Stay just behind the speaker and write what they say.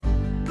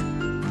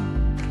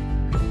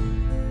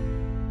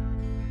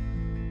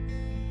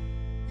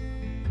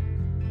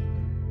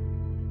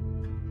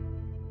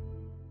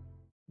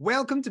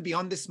Welcome to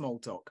Beyond the Small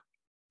Talk,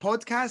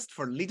 podcast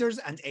for leaders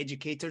and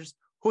educators,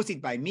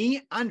 hosted by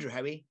me, Andrew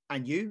Howie,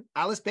 and you,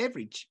 Alice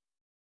Beveridge.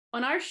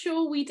 On our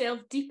show, we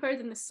delve deeper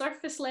than the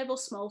surface level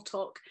small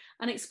talk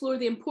and explore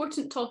the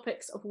important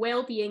topics of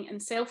well-being and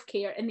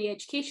self-care in the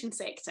education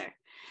sector.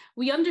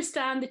 We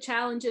understand the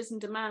challenges and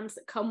demands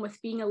that come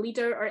with being a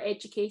leader or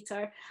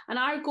educator, and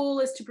our goal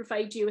is to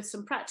provide you with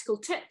some practical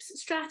tips,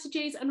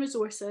 strategies, and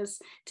resources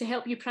to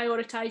help you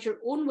prioritise your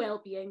own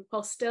well-being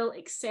while still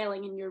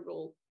excelling in your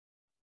role.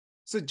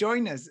 So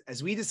join us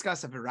as we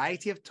discuss a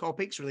variety of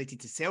topics related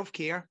to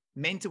self-care,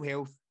 mental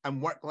health,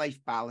 and work-life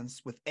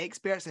balance with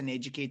experts and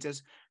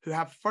educators who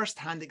have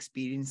first-hand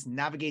experience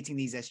navigating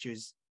these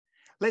issues.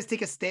 Let's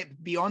take a step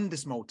beyond the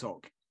small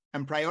talk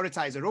and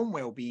prioritise our own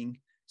well-being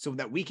so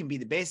that we can be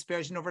the best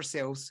version of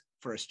ourselves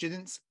for our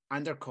students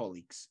and our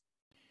colleagues.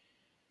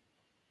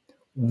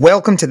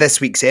 Welcome to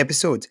this week's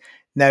episode.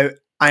 Now,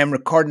 I am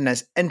recording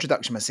this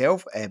introduction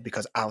myself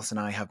because Alice and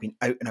I have been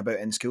out and about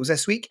in schools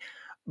this week,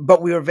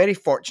 but we were very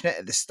fortunate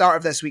at the start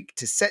of this week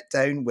to sit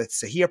down with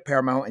Sahir,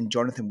 Permall and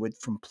Jonathan Wood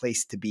from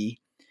Place to Be.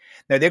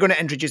 Now, they're going to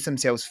introduce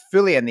themselves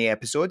fully in the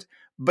episode,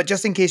 but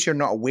just in case you're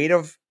not aware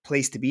of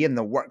Place to Be and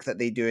the work that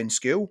they do in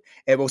school,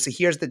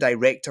 Sahir's the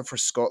director for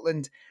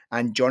Scotland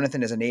and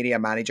Jonathan is an area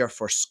manager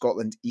for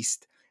Scotland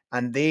East.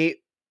 And they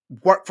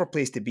work for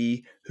Place to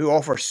Be, who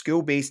offer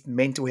school-based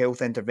mental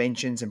health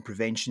interventions and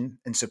prevention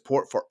and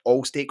support for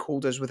all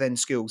stakeholders within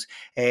schools.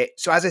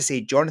 So as I say,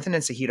 Jonathan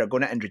and Sahir are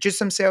going to introduce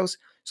themselves.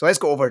 So let's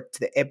go over to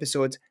the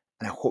episode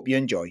and I hope you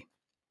enjoy.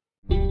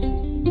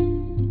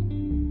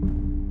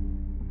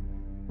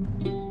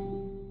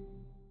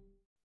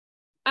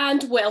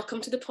 And welcome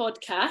to the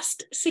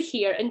podcast,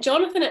 Sahir and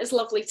Jonathan. It is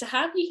lovely to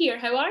have you here.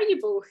 How are you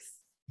both?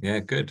 Yeah,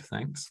 good,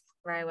 thanks.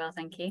 Very well,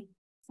 thank you.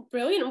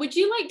 Brilliant. Would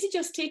you like to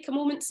just take a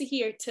moment,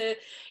 Sahir, to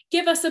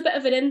give us a bit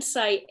of an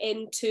insight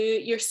into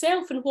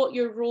yourself and what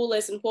your role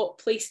is and what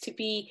Place to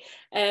Be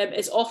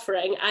is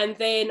offering? And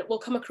then we'll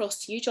come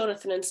across to you,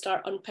 Jonathan, and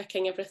start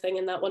unpicking everything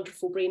in that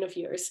wonderful brain of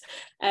yours.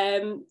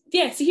 Sahir,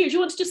 do you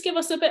want to just give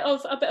us a bit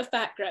of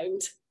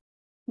background?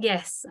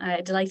 Yes,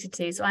 delighted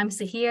to. So I'm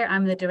Sahir.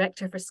 I'm the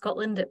director for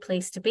Scotland at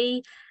Place to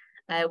Be,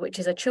 which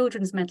is a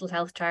children's mental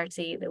health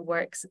charity that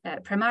works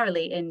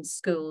primarily in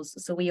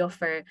schools. So we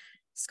offer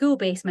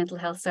school-based mental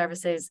health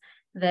services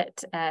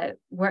that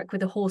work with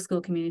the whole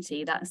school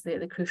community. That's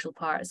the crucial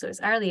part. So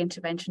it's early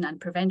intervention and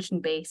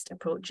prevention-based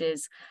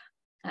approaches,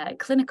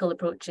 clinical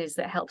approaches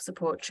that help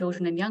support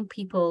children and young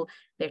people,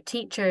 their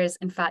teachers,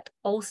 in fact,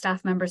 all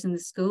staff members in the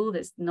school.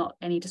 There's not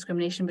any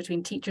discrimination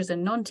between teachers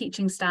and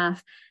non-teaching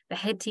staff, the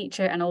head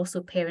teacher, and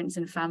also parents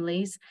and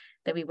families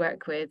that we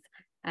work with.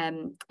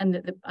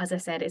 As I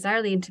said, it's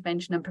early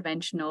intervention and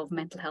prevention of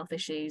mental health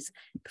issues,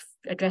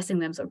 addressing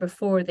them sort of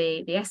before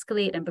they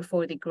escalate and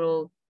before they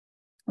grow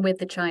with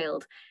the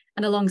child.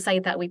 And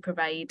alongside that, we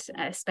provide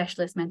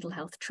specialist mental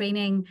health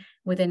training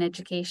within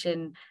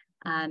education,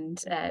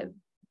 and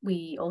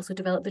we also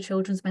develop the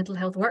children's mental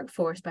health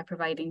workforce by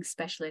providing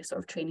specialist sort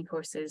of training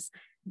courses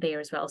there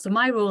as well. So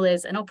my role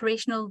is an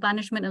operational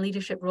management and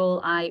leadership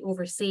role. I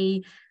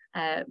oversee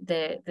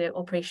the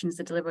operations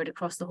that are delivered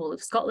across the whole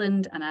of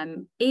Scotland, and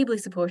I'm ably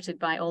supported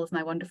by all of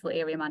my wonderful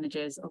area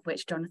managers, of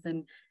which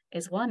Jonathan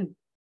is one.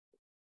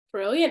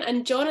 Brilliant.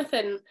 And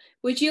Jonathan,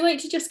 would you like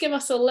to just give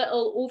us a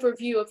little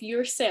overview of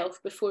yourself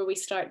before we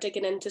start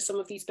digging into some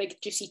of these big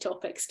juicy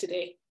topics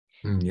today?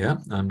 Yeah,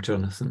 I'm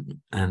Jonathan,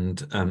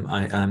 and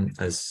I am,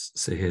 as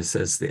Sahir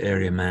says, the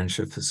area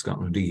manager for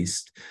Scotland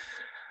East.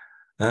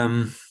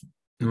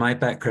 My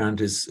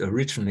background is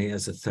originally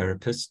as a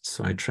therapist,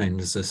 so I trained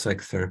as a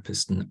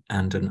psychotherapist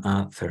and an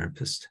art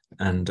therapist,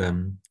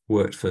 and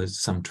worked for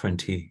some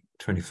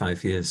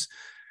 25 years,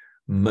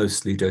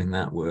 mostly doing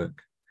that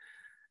work.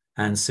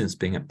 And since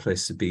being at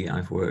Place to Be,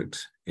 I've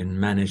worked in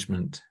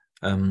management,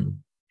 a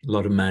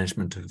lot of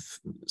management of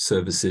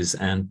services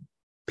and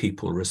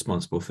people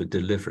responsible for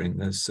delivering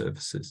those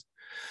services.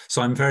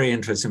 So I'm very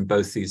interested in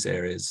both these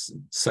areas,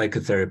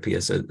 psychotherapy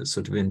as a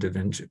sort of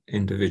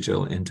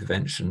individual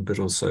intervention, but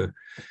also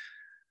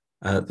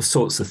the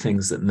sorts of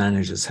things that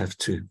managers have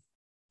to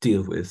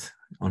deal with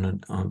on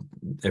an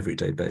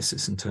everyday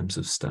basis in terms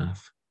of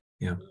staff.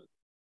 Yeah.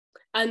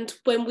 And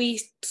when we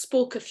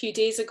spoke a few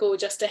days ago,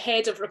 just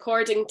ahead of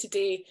recording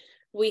today,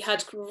 we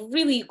had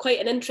really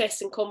quite an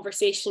interesting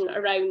conversation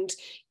around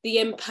the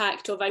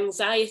impact of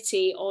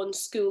anxiety on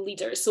school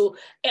leaders. So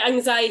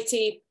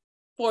anxiety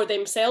for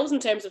themselves in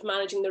terms of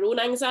managing their own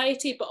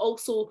anxiety, but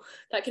also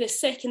that kind of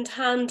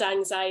second-hand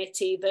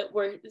anxiety that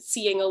we're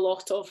seeing a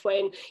lot of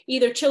when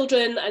either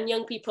children and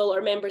young people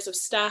or members of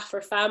staff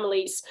or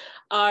families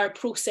are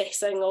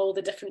processing all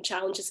the different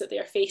challenges that they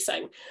are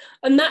facing.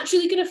 And that's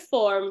really going to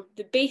form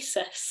the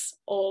basis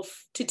of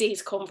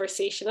today's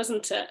conversation,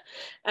 isn't it?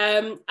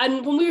 And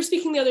when we were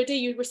speaking the other day,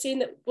 you were saying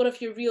that one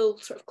of your real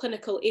sort of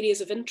clinical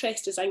areas of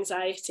interest is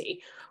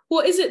anxiety.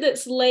 What is it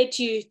that's led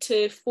you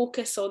to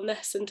focus on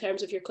this in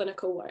terms of your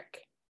clinical work?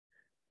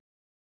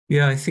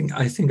 Yeah, I think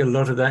a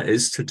lot of that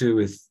is to do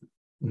with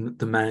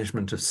the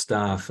management of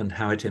staff and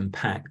how it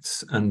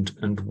impacts,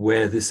 and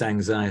where this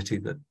anxiety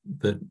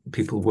that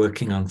people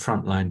working on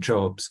frontline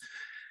jobs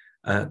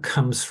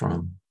comes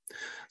from.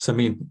 So, I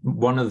mean,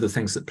 one of the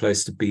things that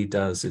Place to Be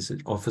does is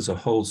it offers a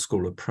whole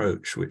school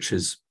approach, which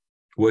is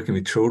working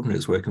with children,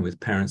 it's working with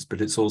parents,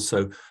 but it's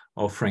also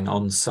offering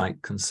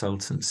on-site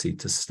consultancy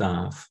to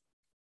staff.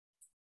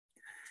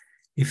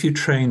 If you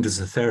trained as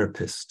a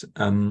therapist,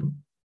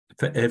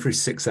 for every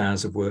 6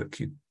 hours of work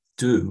you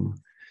do,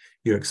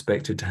 you're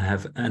expected to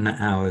have an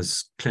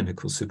hour's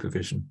clinical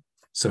supervision,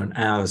 so an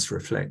hour's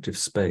reflective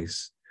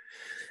space.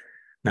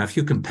 Now, if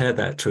you compare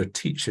that to a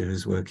teacher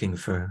who's working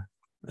for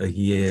a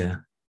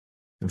year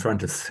in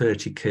front of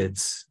 30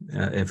 kids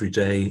every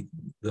day,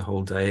 the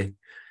whole day,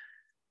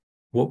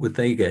 what would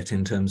they get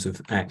in terms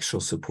of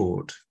actual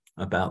support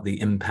about the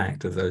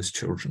impact of those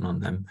children on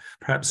them?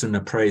 Perhaps an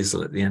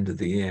appraisal at the end of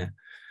the year,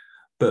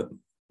 but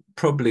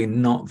probably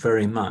not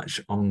very much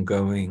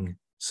ongoing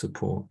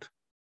support.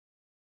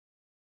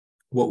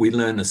 What we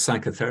learn as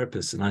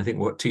psychotherapists, and I think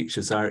what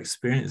teachers are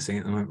experiencing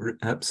at the moment,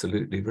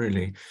 absolutely,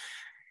 really,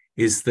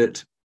 is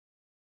that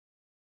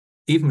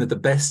even with the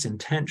best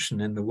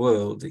intention in the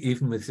world,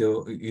 even with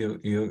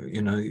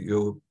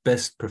your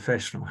best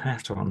professional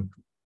hat on,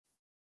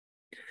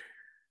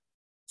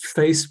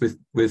 faced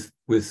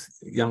with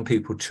young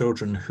people,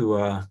 children who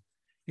are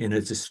in a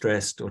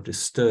distressed or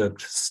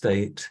disturbed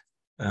state,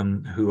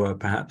 who are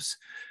perhaps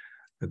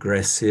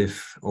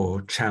aggressive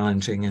or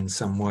challenging in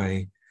some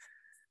way,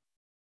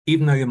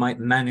 even though you might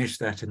manage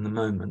that in the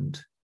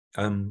moment,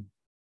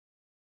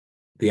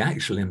 the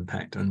actual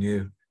impact on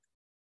you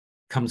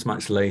comes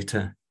much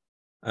later,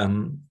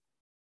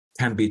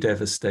 can be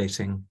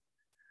devastating.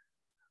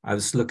 I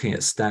was looking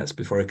at stats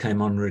before I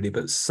came on, really,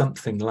 but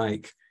something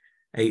like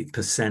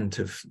 8%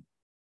 of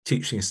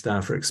teaching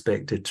staff are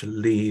expected to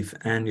leave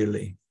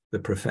annually the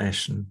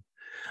profession.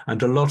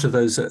 And a lot of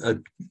those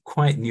are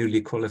quite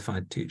newly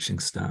qualified teaching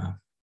staff.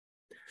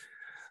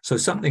 So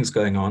something's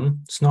going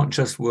on. It's not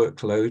just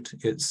workload,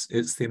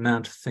 it's the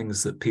amount of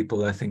things that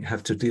people, I think,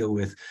 have to deal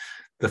with.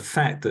 The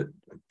fact that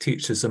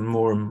teachers are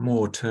more and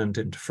more turned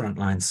into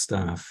frontline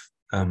staff,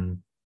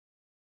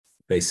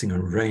 facing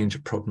a range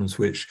of problems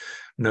which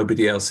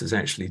nobody else is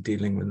actually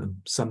dealing with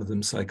them. Some of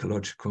them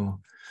psychological,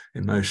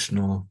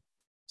 emotional,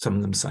 some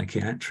of them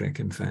psychiatric,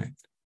 in fact.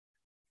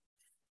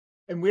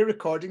 And we're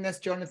recording this,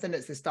 Jonathan.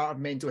 It's the start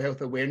of Mental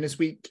Health Awareness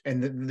Week,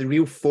 and the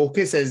real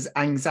focus is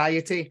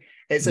anxiety.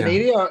 It's an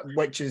area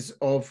which is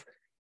of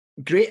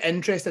great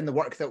interest in the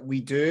work that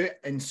we do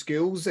in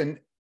schools,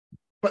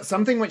 but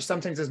something which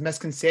sometimes there's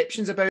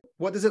misconceptions about.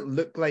 What does it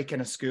look like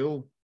in a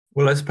school?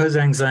 Well, I suppose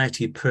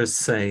anxiety per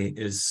se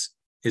is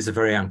a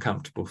very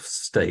uncomfortable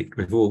state.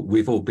 We've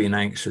all been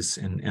anxious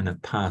in a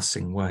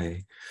passing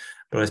way.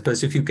 But I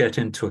suppose if you get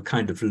into a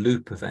kind of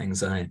loop of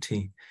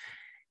anxiety,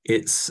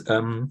 it's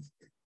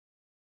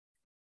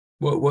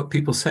what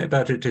people say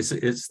about it is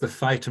it's the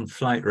fight and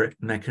flight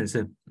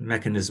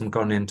mechanism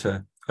gone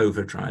into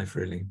overdrive,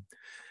 really.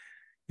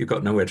 You've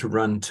got nowhere to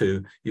run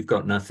to, you've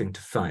got nothing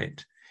to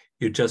fight.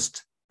 You're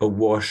just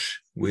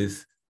awash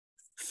with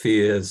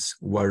fears,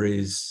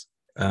 worries,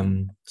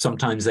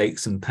 sometimes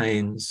aches and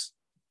pains.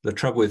 The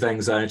trouble with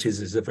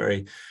anxieties is a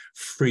very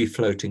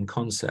free-floating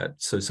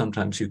concept. So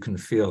sometimes you can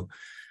feel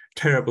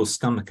terrible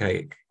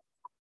stomachache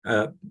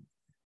in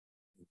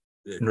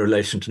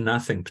relation to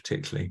nothing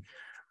particularly,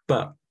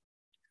 but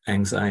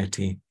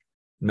anxiety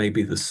may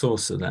be the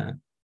source of that.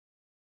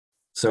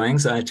 So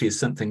anxiety is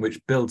something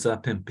which builds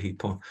up in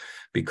people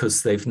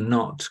because they've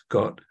not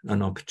got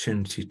an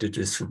opportunity to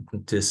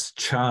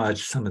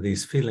discharge some of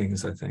these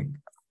feelings, I think.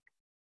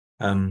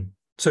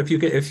 So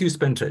if you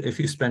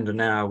spend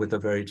an hour with a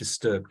very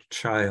disturbed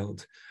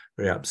child,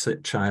 very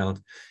upset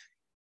child,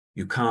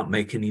 you can't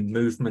make any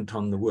movement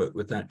on the work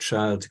with that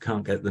child. You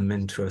can't get them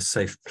into a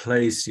safe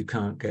place. You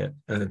can't get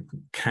a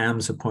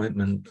CAMS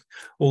appointment,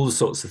 all the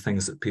sorts of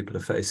things that people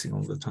are facing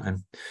all the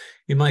time.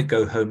 You might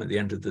go home at the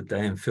end of the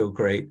day and feel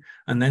great,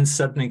 and then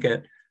suddenly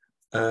get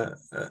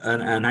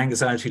an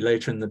anxiety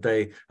later in the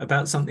day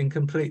about something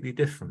completely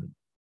different.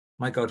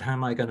 My God, how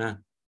am I going to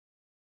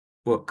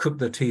cook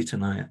the tea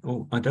tonight?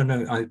 Oh, I don't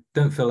know. I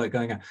don't feel like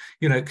going out.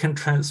 You know, it can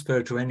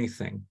transfer to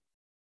anything.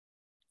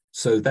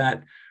 So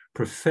that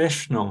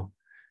professional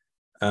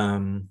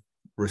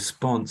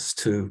response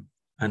to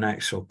an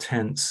actual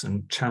tense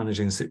and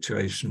challenging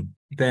situation,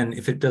 then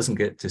if it doesn't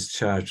get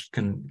discharged,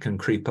 can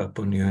creep up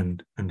on you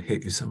and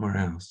hit you somewhere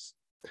else.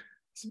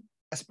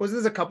 I suppose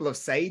there's a couple of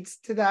sides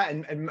to that,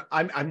 and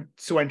I'm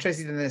so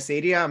interested in this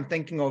area. I'm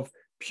thinking of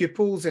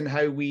pupils and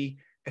how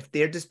if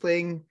they're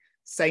displaying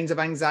signs of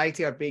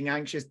anxiety or being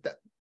anxious,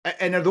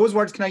 and are those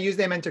words, can I use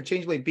them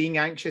interchangeably, being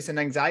anxious and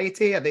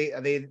anxiety? Are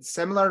they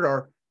similar,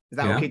 or is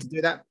that okay to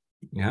do that?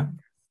 Yeah.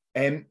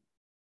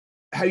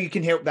 How you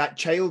can help that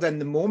child in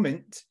the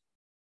moment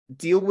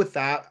deal with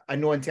that. I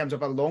know in terms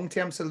of a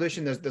long-term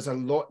solution, there's a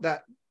lot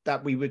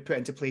that we would put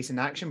into place in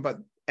action, but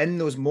in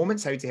those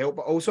moments, how to help.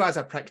 But also as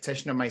a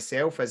practitioner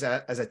myself, as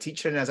a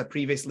teacher and as a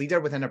previous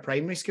leader within a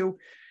primary school,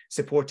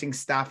 supporting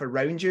staff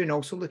around you and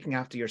also looking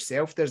after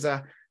yourself, there's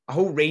a a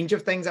whole range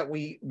of things that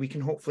we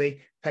can hopefully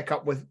pick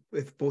up with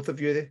both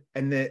of you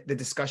in the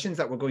discussions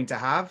that we're going to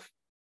have.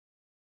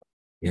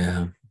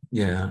 Yeah.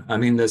 I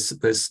mean,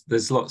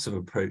 there's lots of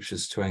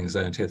approaches to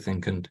anxiety, I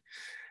think, and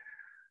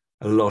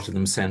a lot of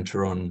them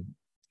center on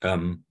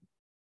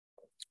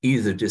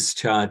either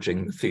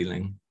discharging the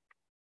feeling,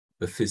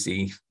 the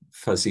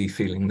fuzzy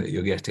feeling that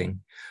you're getting,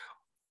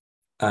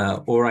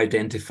 or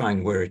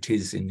identifying where it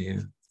is in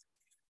you.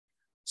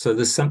 So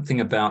there's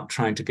something about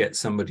trying to get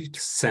somebody to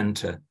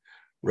center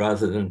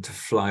rather than to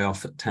fly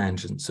off at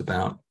tangents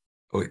about,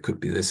 oh, it could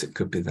be this, it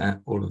could be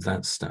that, all of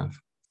that stuff.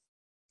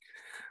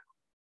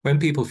 When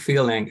people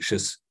feel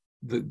anxious,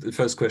 the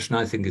first question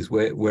I think is,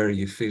 where are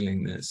you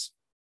feeling this?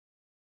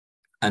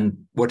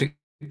 And what it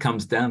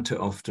comes down to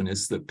often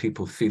is that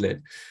people feel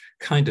it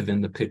kind of in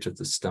the pit of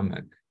the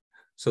stomach.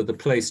 So the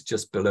place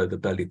just below the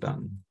belly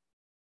button,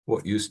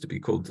 what used to be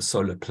called the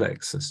solar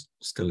plexus,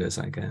 still is,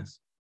 I guess.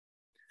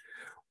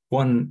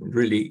 One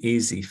really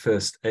easy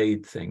first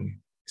aid thing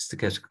is to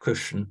get a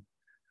cushion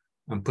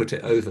and put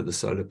it over the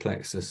solar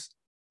plexus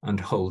and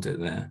hold it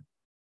there.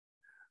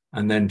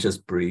 And then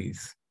just breathe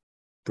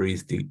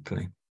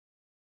deeply.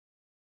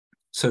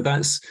 So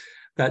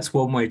that's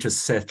one way to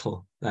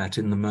settle that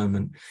in the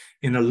moment.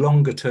 In a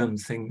longer term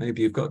thing,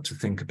 maybe you've got to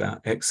think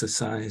about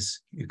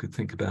exercise. You could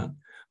think about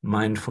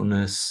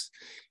mindfulness.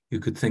 You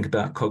could think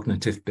about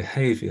cognitive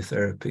behavior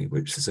therapy,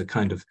 which is a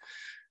kind of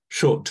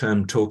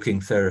short-term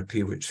talking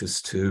therapy, which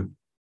is to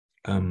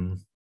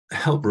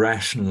help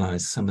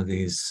rationalize some of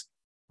these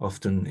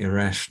often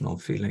irrational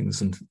feelings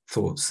and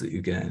thoughts that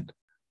you get.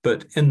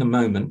 But in the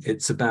moment,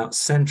 it's about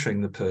centering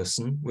the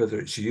person, whether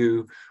it's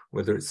you,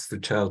 whether it's the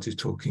child you're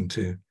talking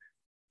to,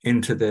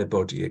 into their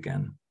body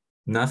again.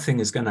 Nothing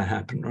is going to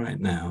happen right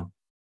now.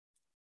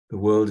 The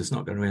world is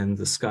not going to end.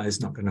 The sky is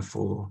not going to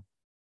fall.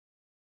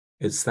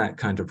 It's that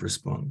kind of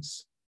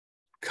response.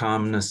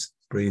 Calmness,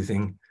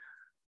 breathing,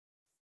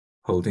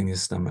 holding your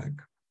stomach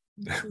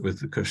with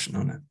the cushion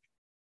on it.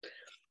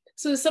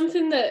 So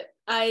something that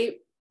I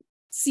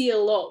see a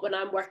lot when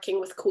I'm working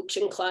with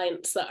coaching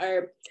clients that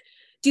are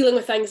dealing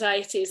with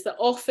anxiety is that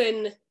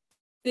often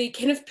they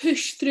kind of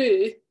push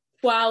through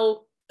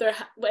while they're,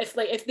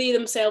 if they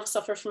themselves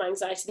suffer from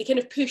anxiety, they kind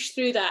of push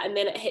through that and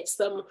then it hits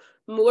them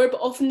more,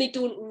 but often they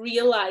don't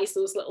realise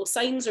those little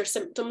signs or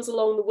symptoms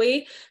along the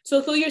way. So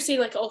although you're saying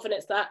like often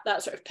it's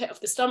that sort of pit of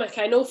the stomach,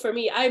 I know for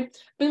me, I've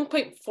been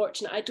quite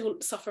fortunate. I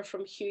don't suffer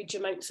from huge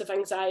amounts of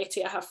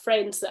anxiety. I have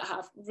friends that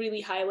have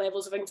really high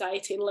levels of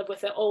anxiety and live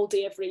with it all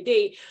day, every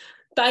day.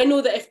 But I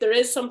know that if there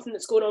is something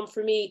that's going on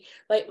for me,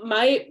 like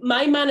my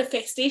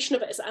manifestation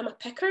of it is that I'm a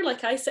picker.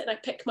 Like I sit and I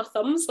pick my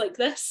thumbs like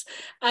this.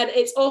 And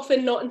it's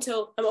often not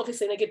until I'm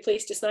obviously in a good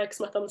place just now because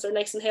my thumbs are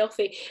nice and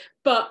healthy.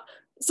 But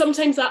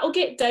sometimes that'll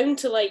get down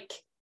to like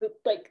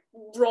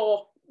raw,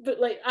 but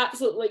like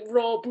absolute like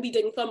raw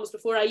bleeding thumbs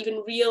before I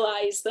even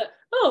realise that,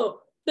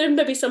 oh, there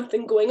may be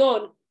something going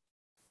on.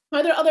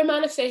 Are there other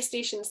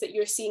manifestations that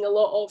you're seeing a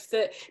lot of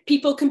that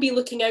people can be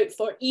looking out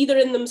for, either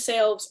in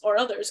themselves or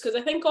others? Because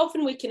I think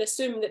often we can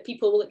assume that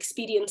people will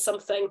experience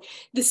something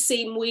the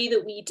same way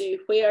that we do,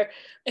 where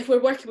if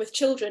we're working with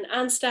children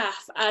and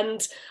staff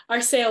and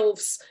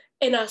ourselves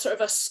in a sort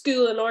of a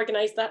school and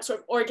organise that sort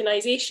of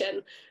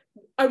organisation,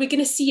 are we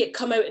going to see it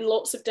come out in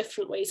lots of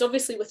different ways?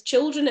 Obviously, with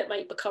children, it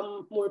might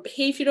become more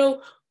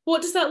behavioural.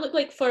 What does that look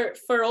like for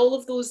all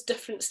of those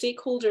different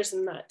stakeholders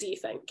in that, do you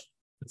think?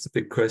 That's a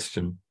big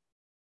question.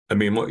 I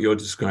mean, what you're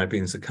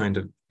describing is a kind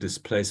of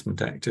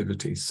displacement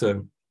activity.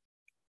 So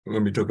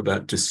when we talk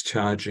about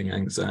discharging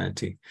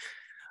anxiety,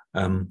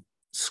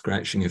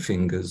 scratching your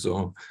fingers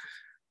or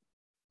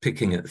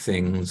picking at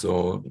things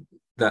or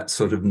that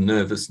sort of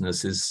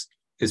nervousness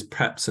is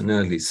perhaps an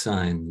early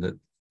sign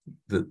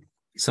that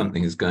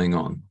something is going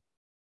on.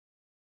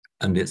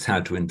 And it's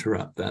how to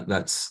interrupt that.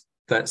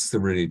 That's the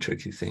really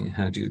tricky thing.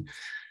 How do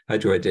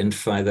you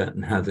identify that,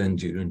 and how then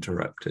do you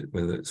interrupt it,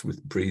 whether it's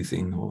with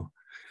breathing or,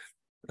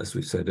 as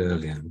we said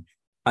earlier.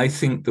 I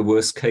think the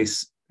worst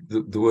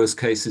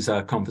cases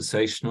are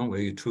conversational, where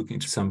you're talking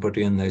to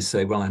somebody and they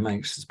say, well, I'm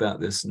anxious about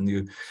this, and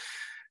you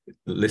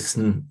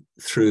listen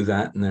through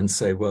that and then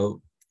say,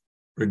 well,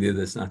 really,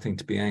 there's nothing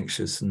to be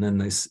anxious. And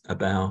then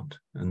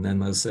and then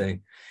they'll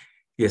say,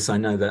 yes, I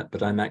know that,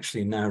 but I'm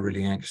actually now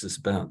really anxious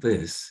about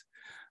this.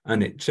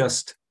 And it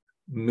just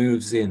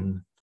moves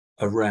in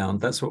around.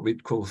 That's what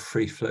we'd call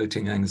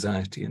free-floating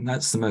anxiety. And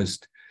that's the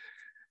most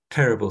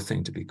terrible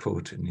thing to be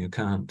caught in. You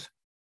can't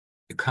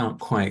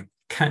quite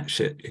catch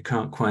it. You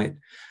can't quite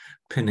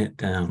pin it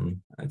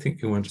down. I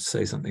think you want to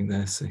say something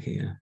there,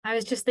 Sahir. I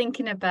was just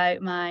thinking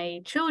about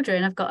my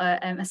children. I've got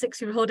a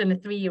 6-year-old and a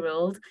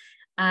 3-year-old,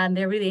 and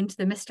they're really into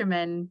the Mr.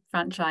 Men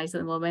franchise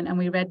at the moment. And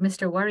we read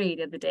Mr. Worry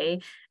the other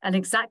day, and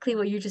exactly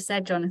what you just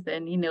said,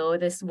 Jonathan,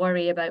 this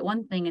worry about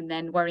one thing and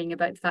then worrying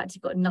about the fact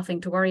you've got nothing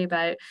to worry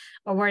about,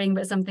 or worrying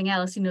about something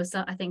else.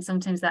 So I think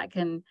sometimes that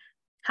can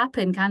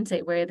happen, can't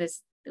it? Where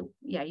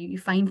you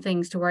find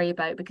things to worry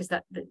about because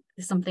there's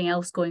something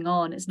else going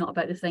on. It's not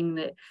about the thing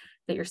that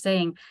you're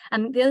saying.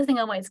 And the other thing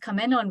I wanted to come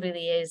in on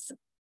really is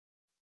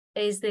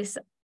this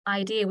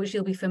idea, which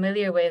you'll be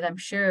familiar with, I'm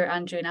sure,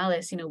 Andrew and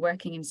Alice,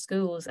 working in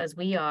schools as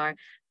we are,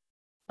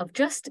 of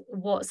just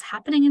what's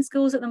happening in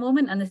schools at the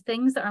moment and the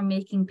things that are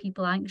making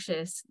people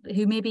anxious,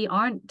 who maybe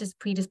aren't just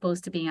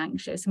predisposed to being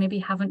anxious, maybe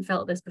haven't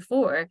felt this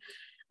before.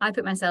 I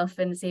put myself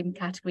in the same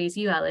category as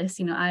you, Alice.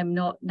 I'm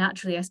not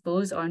naturally, I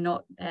suppose, or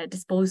not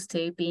disposed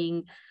to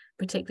being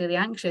particularly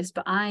anxious,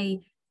 but I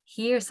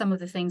hear some of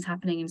the things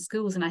happening in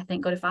schools and I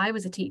think, God, if I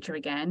was a teacher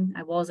again,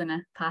 I was in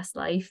a past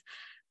life,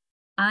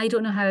 I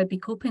don't know how I'd be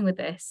coping with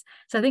this.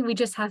 So I think we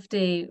just have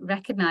to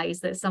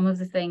recognize that some of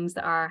the things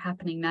that are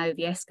happening now,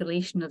 the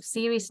escalation of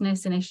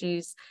seriousness in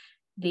issues,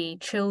 the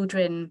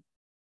children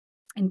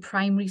in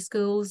primary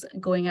schools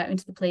going out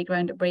into the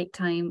playground at break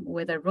time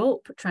with a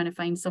rope, trying to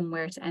find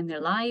somewhere to end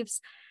their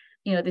lives.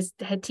 There's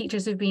head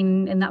teachers who've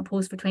been in that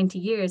post for 20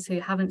 years who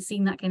haven't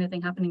seen that kind of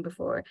thing happening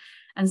before.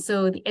 And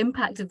so the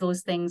impact of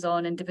those things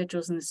on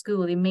individuals in the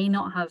school, they may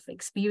not have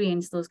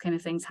experienced those kind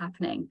of things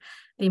happening.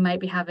 They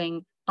might be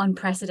having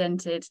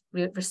unprecedented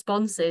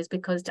responses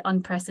because to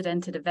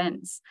unprecedented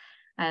events.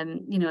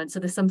 And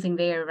so there's something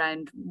there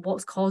around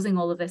what's causing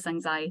all of this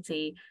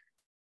anxiety,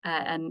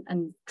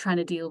 and trying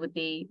to deal with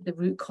the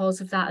root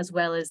cause of that, as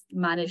well as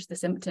manage the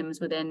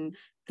symptoms within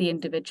the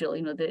individual.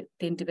 The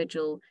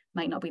individual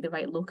might not be the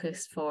right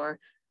locus for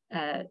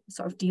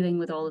sort of dealing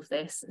with all of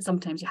this.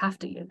 Sometimes you have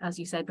to, as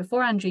you said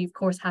before, Andrew, you of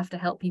course have to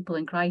help people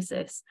in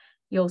crisis.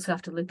 You also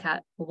have to look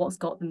at, well, what's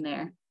got them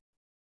there.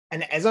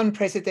 And it is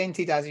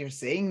unprecedented, as you're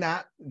saying,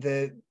 that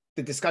the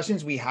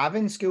discussions we have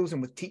in schools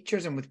and with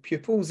teachers and with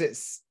pupils,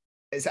 it's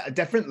at a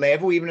different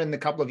level, even in the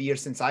couple of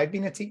years since I've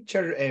been a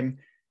teacher.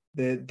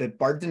 The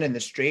burden and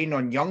the strain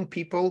on young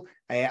people.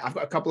 I've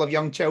got a couple of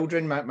young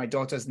children. My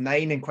daughter's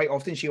 9, and quite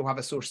often she'll have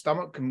a sore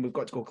stomach, and we've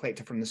got to go collect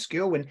her from the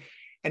school. And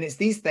it's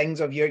these things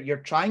of you're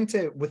trying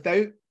to,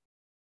 without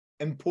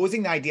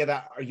imposing the idea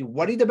that, are you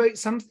worried about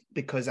something?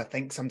 Because I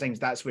think sometimes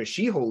that's where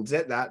she holds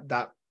it,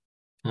 that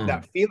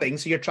feeling.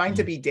 So you're trying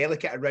to be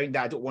delicate around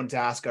that. I don't want to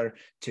ask her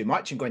too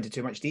much and go into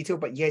too much detail,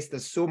 but yes,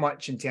 there's so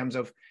much in terms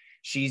of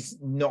she's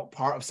not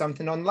part of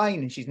something online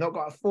and she's not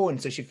got a phone,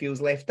 so she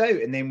feels left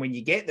out. And then when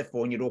you get the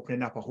phone, you're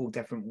opening up a whole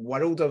different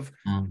world of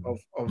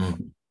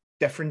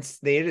difference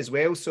there as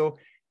well. So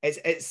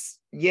it's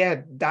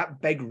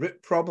that big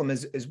root problem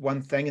is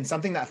one thing, and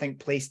something that I think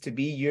Place to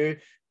Be, you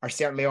are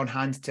certainly on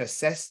hand to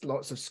assist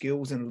lots of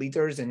schools and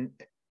leaders in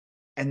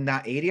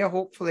that area,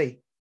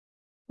 hopefully.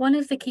 One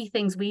of the key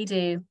things we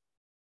do,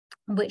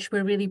 which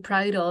we're really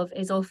proud of,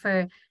 is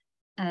offer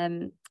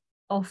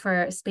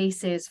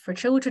spaces for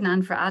children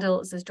and for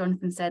adults. As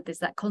Jonathan said, there's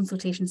that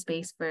consultation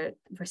space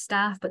for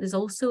staff, but there's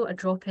also a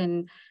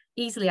drop-in,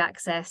 easily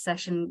accessed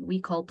session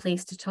we call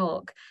Place to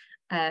Talk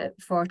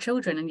for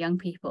children and young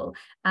people.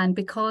 And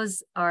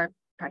because our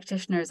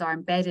practitioners are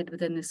embedded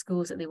within the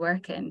schools that they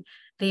work in,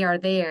 they are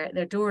there,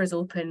 their door is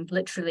open,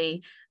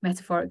 literally,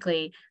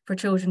 metaphorically, for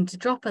children to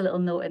drop a little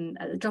note and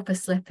drop a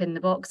slip in the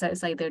box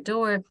outside their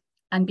door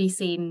and be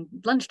seen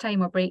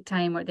lunchtime or break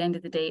time or at the end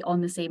of the day on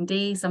the same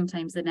day,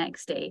 sometimes the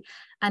next day.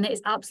 And it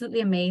is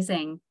absolutely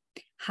amazing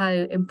how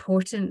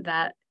important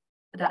that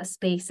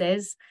space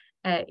is.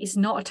 It's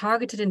not a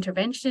targeted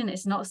intervention.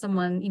 It's not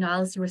someone,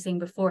 Alice, you were saying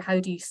before, how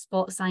do you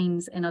spot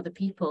signs in other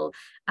people?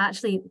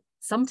 Actually,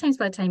 sometimes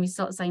by the time you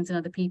spot signs in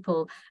other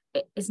people,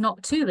 it's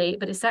not too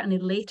late, but it's certainly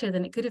later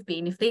than it could have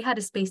been. If they had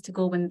a space to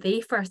go when they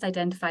first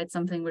identified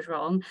something was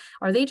wrong,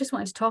 or they just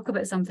wanted to talk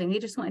about something, they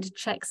just wanted to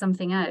check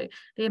something out,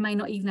 they might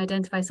not even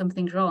identify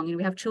something's wrong.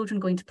 We have children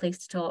going to Place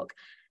to Talk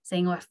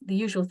saying, oh, the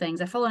usual things,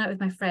 I've fallen out with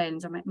my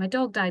friends, or my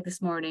dog died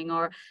this morning,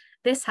 or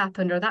this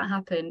happened or that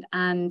happened.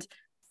 And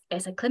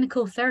it's a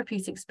clinical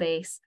therapeutic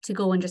space to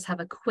go and just have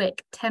a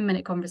quick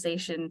 10-minute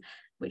conversation,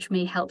 which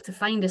may help to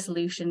find a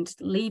solution, to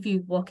leave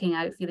you walking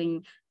out,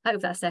 feeling out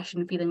of that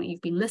session, feeling that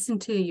you've been listened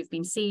to, you've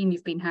been seen,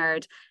 you've been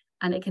heard,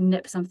 and it can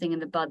nip something in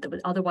the bud that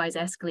would otherwise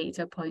escalate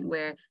to a point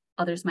where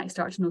others might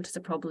start to notice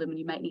a problem and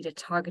you might need a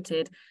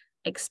targeted,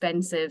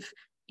 expensive,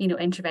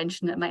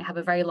 intervention that might have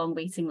a very long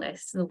waiting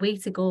list. So the way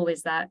to go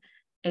is that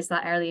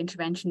early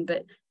intervention,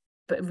 but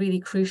really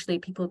crucially,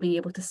 people being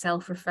able to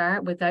self-refer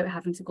without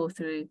having to go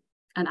through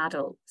an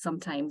adult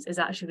sometimes is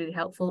actually really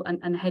helpful.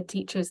 And head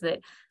teachers that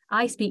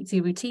I speak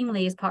to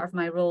routinely as part of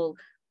my role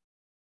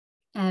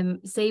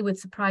say with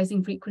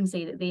surprising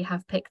frequency that they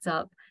have picked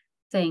up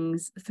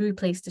things through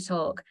Place to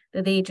Talk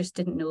that they just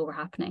didn't know were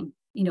happening,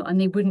 and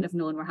they wouldn't have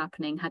known were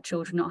happening had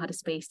children not had a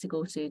space to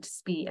go to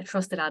be a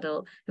trusted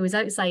adult who was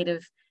outside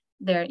of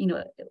their,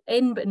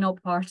 in but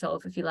not part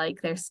of, if you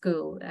like, their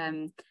school.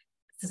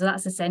 So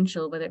that's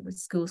essential, whether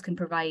schools can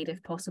provide,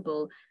 if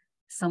possible,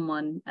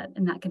 someone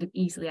in that kind of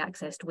easily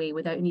accessed way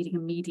without needing a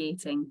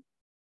mediating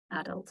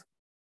adult.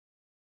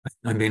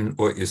 I mean,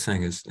 what you're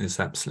saying is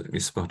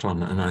absolutely spot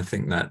on. And I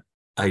think that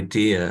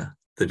idea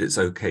that it's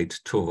okay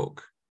to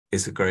talk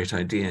is a great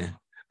idea,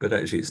 but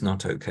actually it's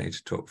not okay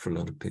to talk for a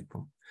lot of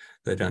people.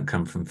 They don't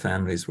come from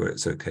families where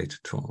it's okay to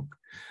talk.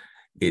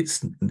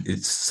 It's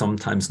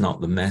sometimes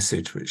not the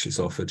message which is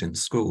offered in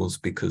schools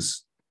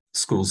because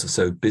schools are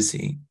so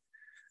busy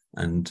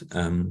and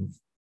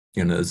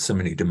You know, there's so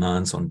many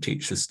demands on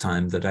teachers'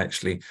 time that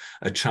actually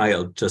a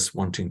child just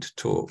wanting to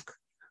talk,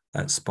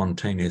 that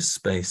spontaneous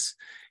space,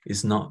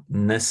 is not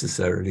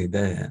necessarily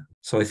there.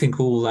 So I think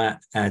all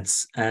that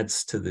adds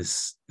to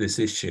this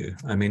issue.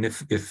 I mean,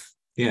 if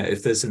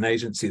there's an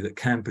agency that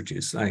can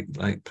produce,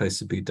 like Place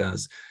to Be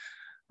does,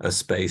 a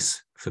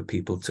space for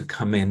people to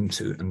come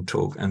into and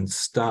talk and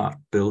start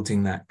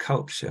building that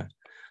culture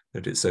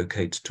that it's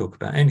okay to talk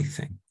about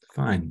anything,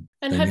 fine.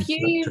 And have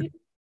you,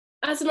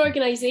 as an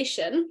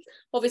organisation,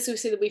 obviously we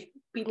say that we've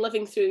been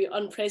living through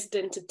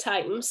unprecedented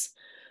times,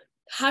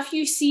 have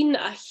you seen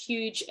a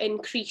huge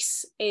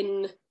increase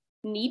in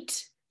need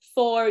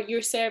for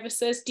your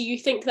services? Do you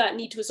think that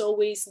need was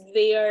always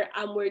there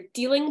and we're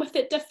dealing with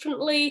it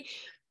differently?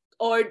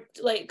 Or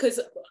like, because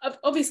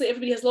obviously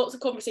everybody has lots of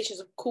conversations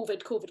of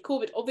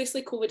COVID.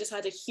 Obviously COVID has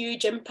had a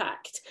huge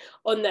impact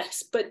on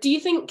this, but do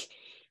you think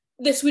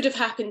this would have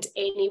happened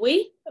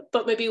anyway,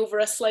 but maybe over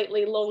a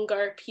slightly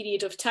longer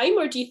period of time?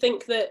 Or do you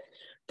think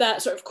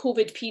that sort of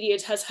COVID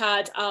period has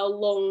had a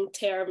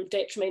long-term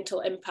detrimental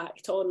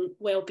impact on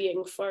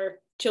well-being for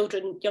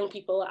children, young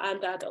people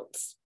and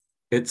adults?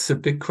 It's a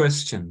big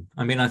question.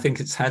 I mean, I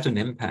think it's had an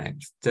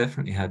impact,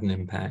 definitely had an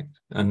impact.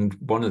 And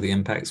one of the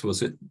impacts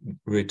was it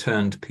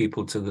returned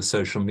people to the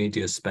social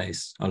media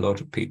space, a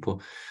lot of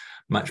people,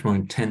 much more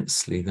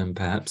intensely than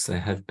perhaps they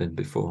had been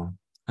before.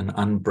 An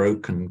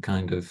unbroken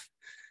kind of,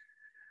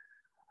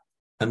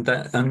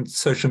 and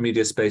social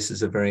media space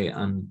is a very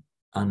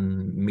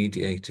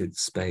unmediated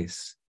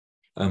space.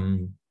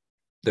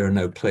 There are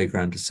no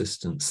playground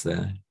assistants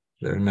there.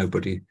 There are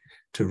nobody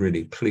to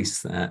really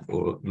police that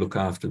or look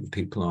after the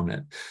people on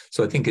it.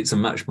 So I think it's a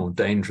much more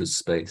dangerous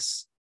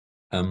space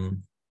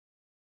than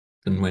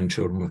when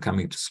children were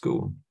coming to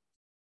school.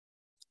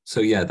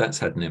 So yeah, that's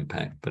had an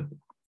impact. But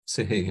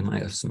Sahir, you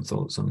might have some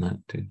thoughts on that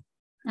too.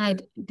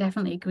 I'd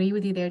definitely agree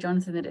with you there,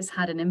 Jonathan, that it's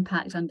had an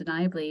impact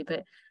undeniably,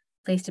 but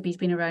Place to Be's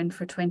been around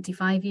for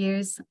 25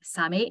 years.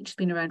 Sam H has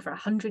been around for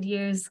 100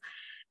 years.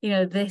 You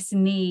know, this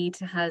need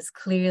has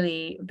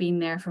clearly been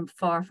there from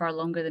far, far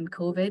longer than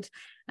COVID.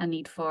 A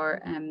need for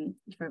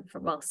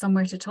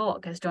somewhere to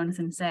talk, as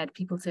Jonathan said,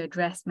 people to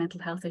address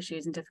mental health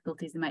issues and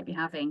difficulties they might be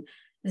having.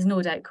 There's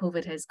no doubt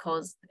COVID has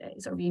caused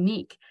sort of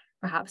unique,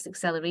 perhaps,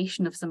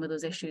 acceleration of some of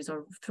those issues,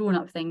 or thrown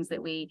up things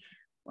that we,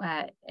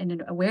 in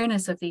an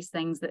awareness of these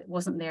things that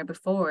wasn't there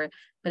before.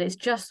 But it's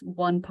just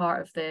one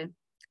part of the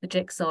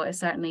jigsaw. It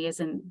certainly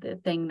isn't the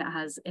thing that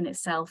has in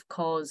itself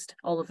caused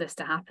all of this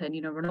to happen.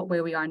 You know, we're not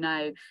where we are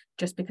now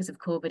just because of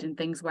COVID, and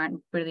things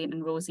weren't brilliant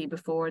and rosy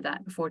before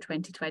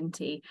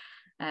 2020.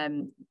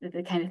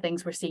 The kind of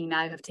things we're seeing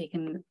now have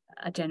taken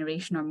a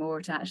generation or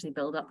more to actually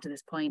build up to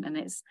this point, and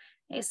it's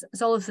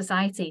all of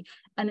society,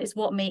 and it's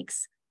what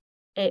makes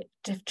it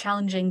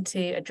challenging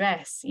to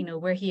address. You know,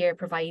 we're here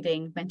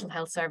providing mental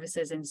health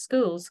services in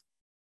schools,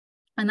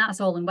 and that's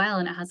all and well,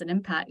 and it has an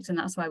impact, and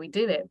that's why we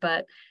do it,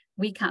 but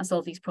we can't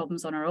solve these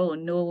problems on our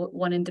own. No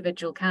one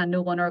individual can,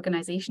 no one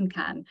organisation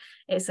can.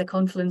 It's a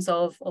confluence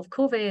of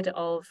COVID,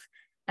 of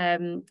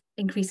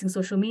increasing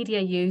social media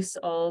use,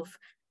 of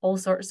all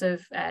sorts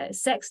of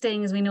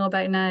sexting, as we know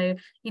about now,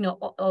 you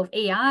know, of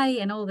AI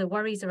and all the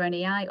worries around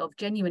AI, of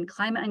genuine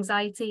climate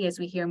anxiety, as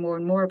we hear more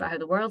and more about how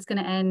the world's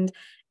going to end.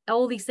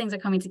 All these things are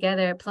coming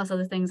together, plus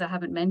other things I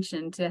haven't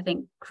mentioned, to, I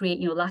think, create,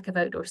 you know, lack of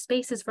outdoor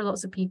spaces for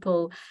lots of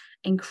people,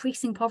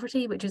 increasing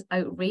poverty, which is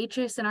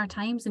outrageous in our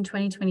times. In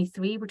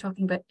 2023, we're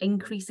talking about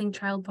increasing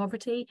child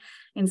poverty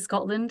in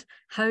Scotland.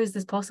 How is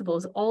this possible?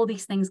 So all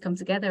these things come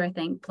together, I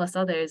think, plus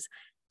others,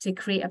 to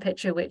create a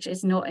picture which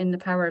is not in the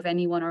power of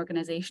any one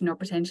organisation, or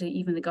potentially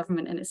even the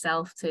government in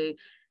itself, to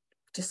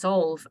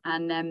solve.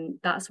 And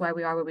that's why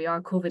we are where we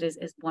are. COVID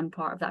is one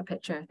part of that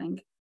picture, I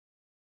think.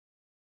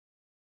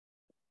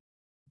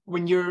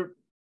 When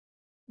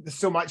there's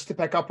so much to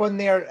pick up on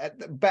there,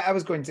 but I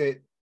was going to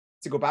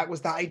go back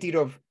was that idea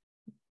of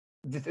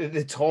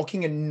the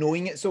talking and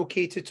knowing it's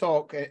okay to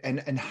talk,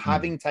 and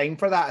having time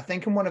for that. I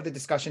think in one of the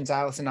discussions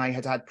Alice and I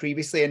had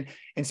previously,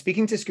 and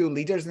speaking to school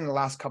leaders in the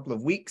last couple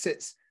of weeks,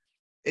 it's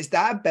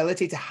that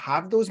ability to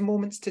have those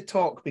moments to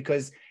talk,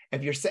 because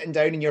if you're sitting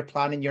down and you're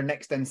planning your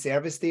next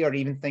in-service day, or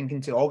even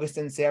thinking to August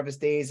in-service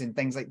days and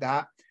things like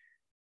that,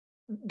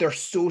 they're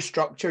so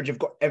structured. You've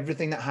got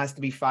everything that has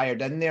to be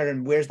fired in there,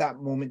 and where's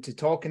that moment to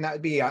talk? And that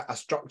would be a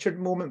structured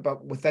moment,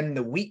 but within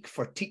the week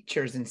for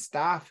teachers and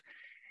staff,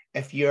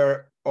 if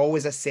you're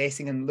always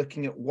assessing and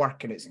looking at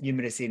work and its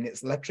numeracy and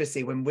its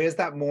literacy, where's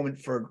the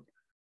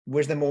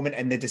moment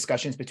in the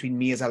discussions between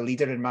me as a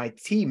leader and my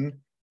team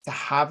to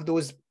have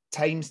those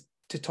times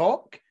to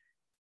talk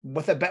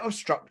with a bit of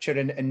structure,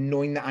 and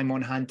knowing that I'm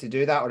on hand to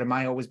do that? Or am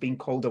I always being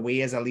called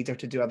away as a leader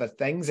to do other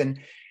things? And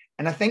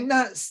I think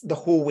that's the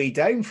whole way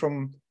down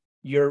from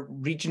your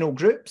regional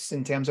groups,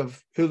 in terms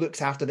of who looks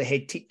after the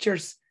head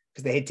teachers,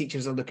 because the head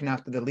teachers are looking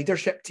after the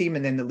leadership team,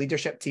 and then the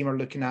leadership team are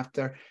looking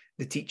after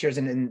the teachers,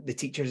 and the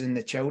teachers and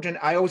the children.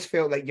 I always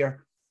felt like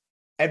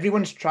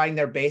everyone's trying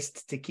their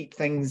best to keep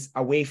things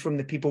away from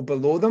the people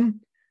below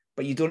them,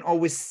 but you don't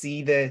always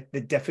see the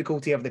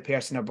difficulty of the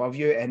person above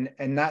you.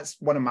 And that's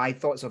one of my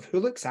thoughts of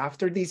who looks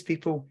after these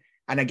people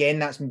And again,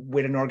 that's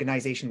where an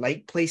organisation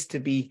like Place to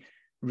Be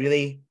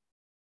really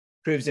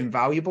proves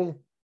invaluable,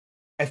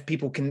 if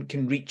people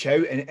can reach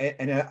out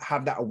and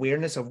have that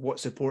awareness of what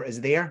support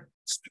is there.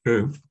 It's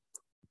true,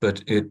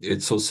 but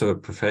it's also a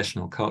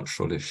professional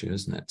cultural issue,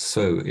 isn't it?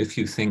 So if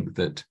you think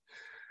that,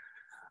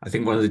 I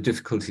think one of the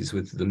difficulties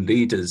with the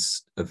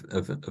leaders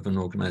of an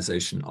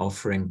organization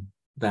offering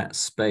that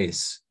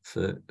space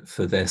for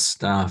their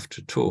staff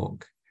to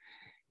talk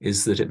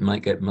is that it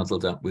might get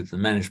muddled up with the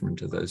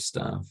management of those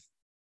staff.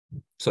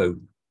 So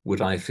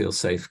would I feel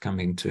safe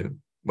coming to,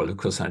 well, of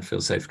course I'd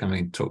feel safe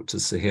coming to talk to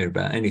Sahir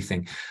about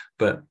anything,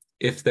 but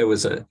if there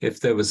was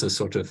a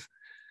sort of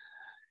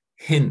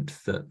hint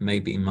that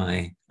maybe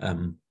my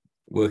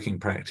working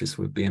practice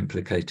would be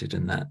implicated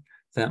in that,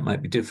 that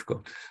might be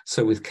difficult.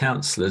 So with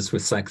counselors,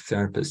 with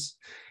psychotherapists,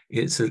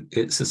 it's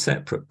a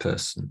separate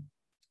person,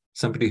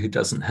 somebody who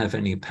doesn't have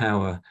any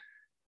power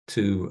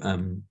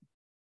to,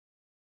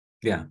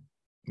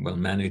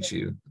 manage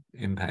you,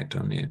 impact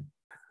on you.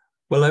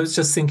 Well, I was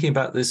just thinking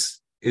about this,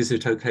 is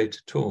it okay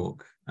to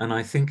talk? And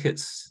I think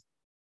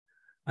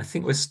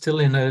we're still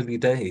in early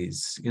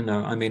days. You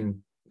know, I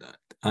mean,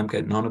 I'm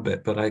getting on a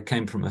bit, but I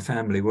came from a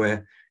family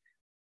where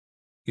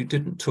you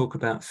didn't talk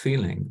about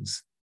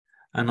feelings.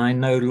 And I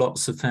know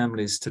lots of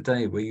families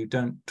today where you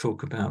don't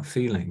talk about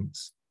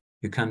feelings.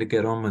 You kind of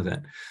get on with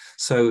it.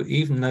 So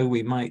even though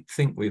we might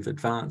think we've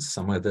advanced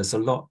somewhere, there's a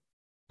lot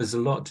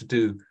to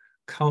do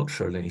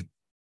culturally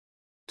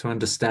to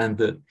understand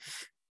that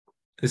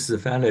this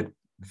is a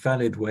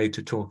valid way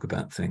to talk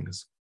about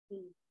things.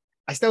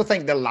 I still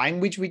think the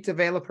language we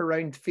develop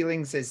around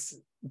feelings is,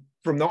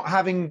 from not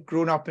having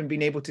grown up and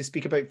been able to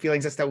speak about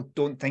feelings, I still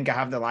don't think I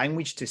have the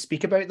language to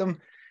speak about them.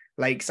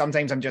 Like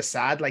sometimes I'm just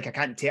sad, like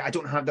I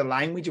don't have the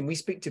language. And we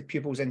speak to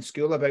pupils in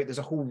school about, there's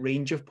a whole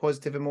range of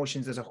positive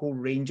emotions, there's a whole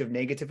range of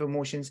negative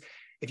emotions.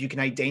 If you can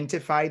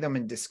identify them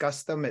and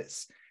discuss them,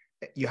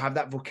 you have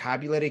that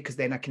vocabulary, because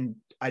then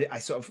I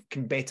sort of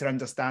can better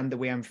understand the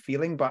way I'm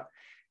feeling. But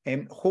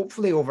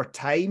hopefully over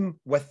time,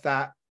 with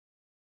that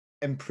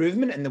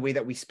improvement in the way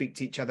that we speak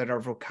to each other, our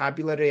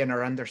vocabulary and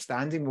our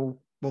understanding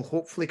will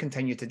hopefully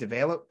continue to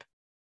develop.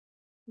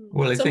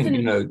 Well, I think,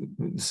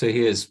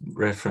 Sahir's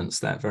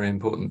referenced that very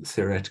important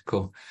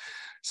theoretical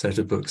set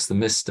of books, the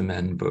Mr.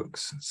 Men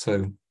books.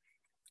 So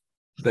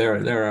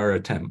there are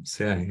attempts,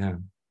 yeah.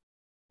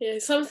 Yeah,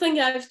 something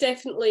I've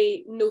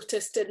definitely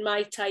noticed in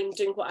my time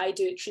doing what I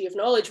do at Tree of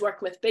Knowledge,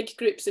 working with big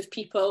groups of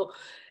people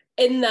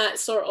in that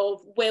sort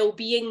of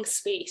well-being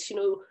space, you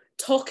know,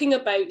 talking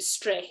about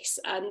stress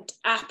and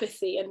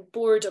apathy and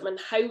boredom and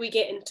how we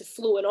get into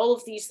flow and all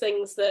of these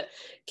things that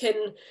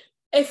can,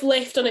 if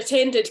left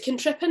unattended, can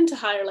trip into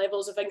higher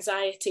levels of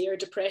anxiety or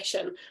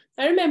depression.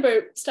 I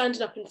remember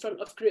standing up in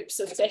front of groups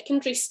of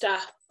secondary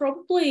staff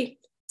probably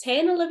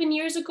 10, 11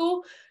 years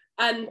ago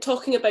and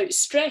talking about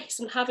stress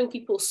and having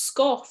people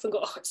scoff and go,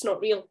 oh, it's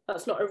not real,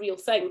 that's not a real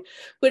thing.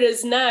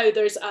 Whereas now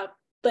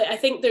I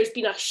think there's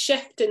been a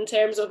shift in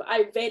terms of,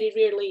 I very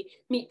rarely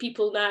meet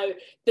people now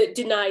that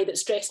deny that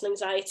stress and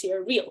anxiety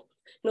are real.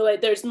 You know,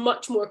 like there's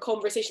much more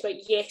conversation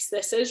about, yes,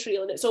 this is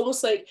real. And it's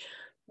almost like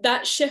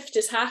that shift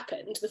has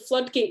happened, the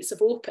floodgates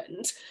have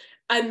opened,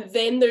 and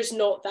then there's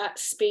not that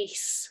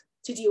space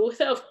to deal with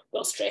it of,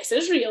 well, stress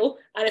is real,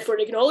 and if we're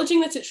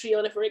acknowledging that it's real,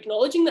 and if we're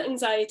acknowledging that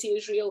anxiety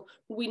is real,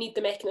 we need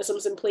the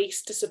mechanisms in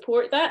place to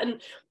support that.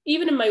 And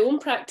even in my own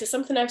practice,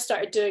 something I've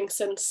started doing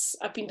since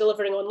I've been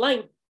delivering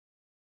online,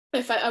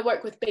 I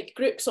work with big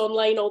groups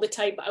online all the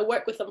time, but I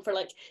work with them for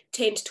like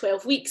 10 to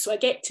 12 weeks, so I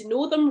get to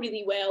know them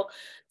really well.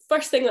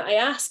 First thing that I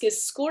ask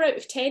is, score out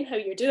of 10 how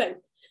you're doing.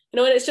 You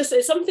know, and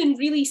it's something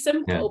really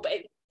simple, but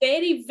it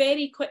very,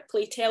 very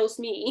quickly tells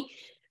me,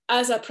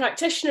 as a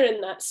practitioner in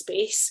that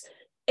space,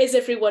 is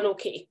everyone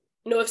okay?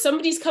 You know, if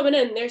somebody's coming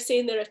in, they're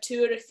saying they're a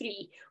 2 or a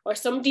 3, or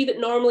somebody that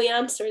normally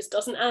answers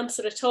doesn't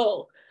answer at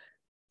all,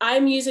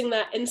 I'm using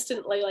that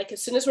instantly, like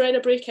as soon as we're in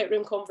a breakout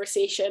room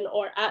conversation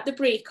or at the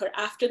break or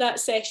after that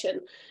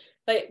session.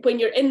 Like when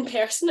you're in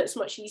person, it's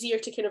much easier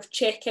to kind of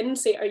check in and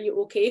say, are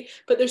you okay?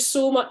 But there's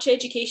so much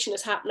education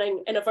is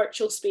happening in a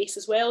virtual space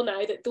as well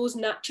now, that those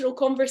natural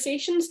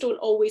conversations don't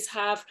always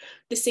have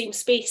the same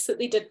space that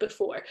they did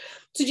before.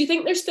 So do you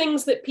think there's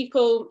things that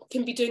people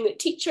can be doing, that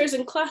teachers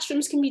and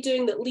classrooms can be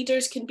doing, that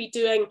leaders can be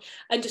doing,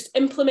 and just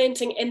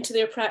implementing into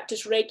their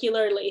practice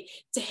regularly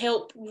to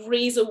help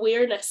raise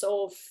awareness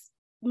of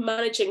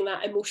managing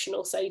that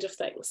emotional side of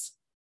things?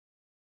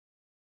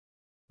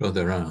 Well,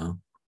 there are.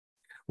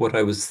 What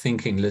I was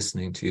thinking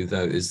listening to you,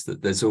 though, is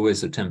that there's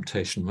always a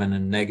temptation when a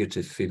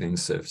negative feeling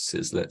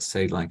surfaces, let's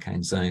say like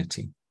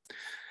anxiety.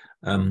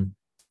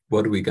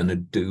 What are we going to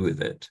do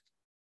with it?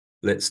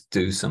 Let's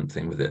do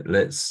something with it.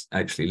 Let's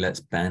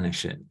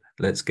banish it.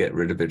 Let's get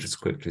rid of it as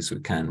quickly as we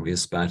can. We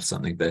aspire to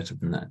something better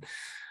than that.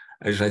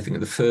 Actually, I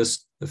think the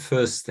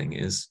first thing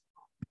is,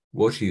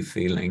 what are you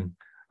feeling?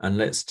 And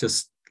let's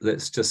just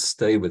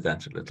stay with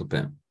that a little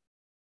bit.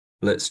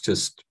 Let's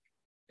just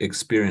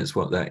experience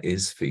what that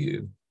is for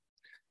you,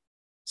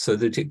 so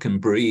that it can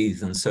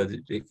breathe and so that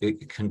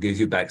it can give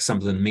you back some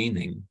of the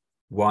meaning.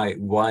 Why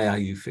are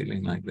you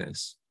feeling like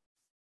this?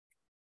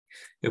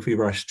 if we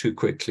rush too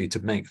quickly to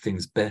make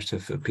things better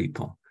for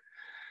people,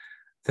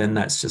 then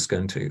that's just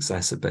going to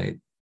exacerbate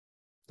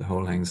the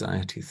whole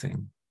anxiety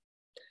thing.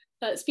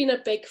 That's been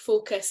a big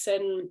focus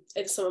in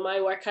some of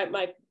my work.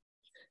 My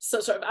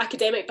sort of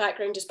academic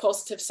background is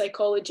positive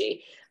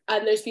psychology,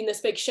 and there's been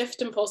this big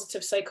shift in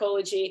positive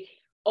psychology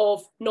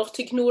of not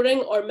ignoring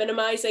or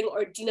minimizing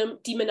or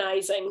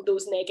demonizing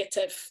those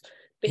negative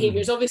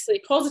behaviors.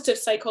 Obviously, positive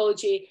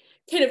psychology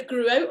kind of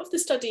grew out of the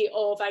study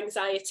of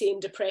anxiety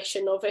and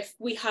depression, of if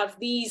we have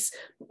these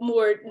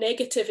more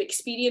negative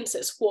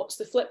experiences, what's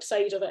the flip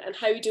side of it, and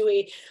how do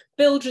we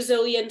build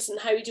resilience, and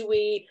how do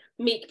we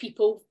make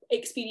people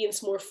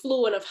experience more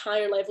flow and have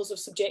higher levels of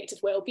subjective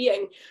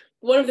well-being.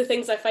 One of the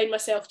things I find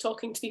myself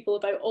talking to people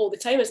about all the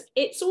time is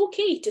it's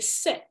okay to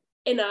sit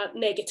in a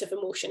negative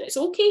emotion. It's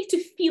okay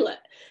to feel it.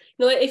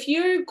 You know, if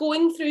you're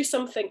going through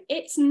something,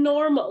 it's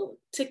normal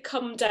to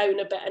come down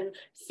a bit and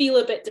feel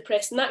a bit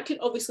depressed. And that could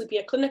obviously be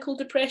a clinical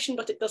depression,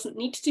 but it doesn't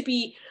need to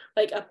be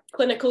like a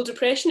clinical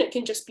depression. It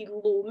can just be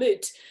low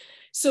mood.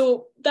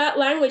 So that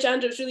language,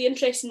 Andrew, is really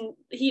interesting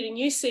hearing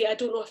you say, I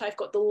don't know if I've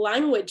got the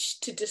language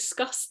to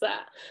discuss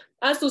that.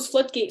 As those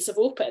floodgates have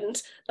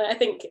opened, I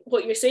think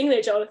what you're saying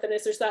there, Jonathan,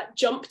 is there's that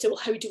jump to, well,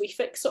 how do we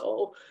fix it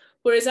all?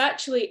 Whereas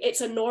actually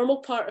it's a normal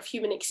part of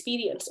human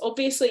experience.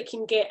 Obviously it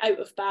can get out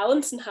of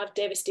balance and have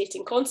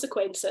devastating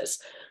consequences.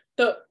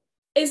 But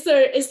is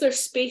there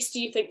space, do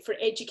you think, for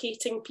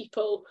educating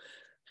people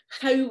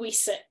how we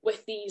sit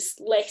with these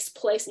less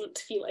pleasant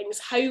feelings,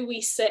 how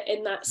we sit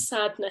in that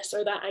sadness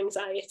or that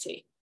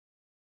anxiety?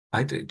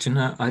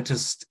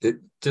 It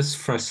just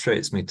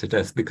frustrates me to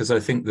death, because I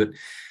think that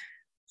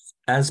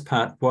as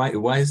part,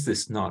 why is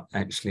this not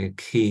actually a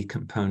key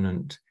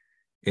component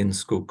in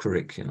school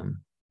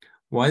curriculum?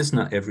 Why is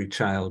not every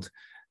child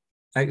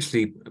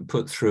actually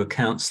put through a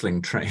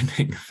counselling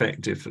training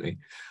effectively?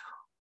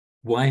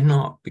 Why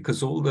not?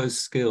 Because all those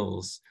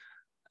skills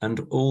and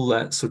all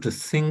that sort of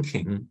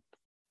thinking,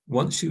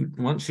 once you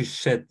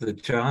shed the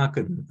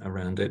jargon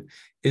around it,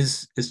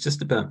 is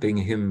just about being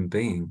a human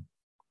being.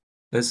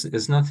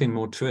 There's nothing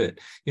more to it.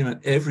 You know,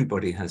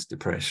 everybody has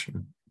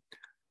depression.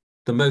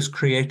 The most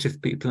creative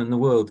people in the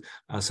world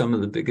are some of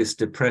the biggest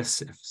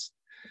depressives,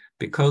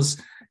 because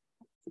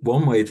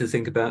one way to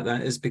think about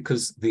that is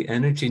because the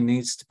energy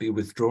needs to be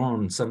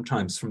withdrawn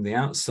sometimes from the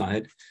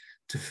outside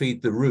to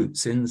feed the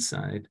roots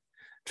inside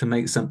to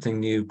make something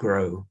new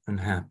grow and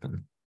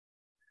happen.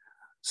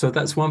 So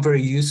that's one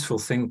very useful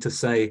thing to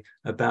say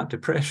about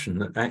depression,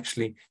 that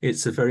actually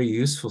it's a very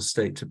useful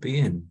state to be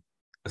in,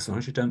 as long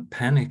as you don't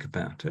panic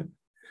about it.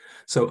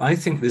 So I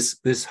think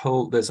there's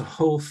a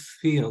whole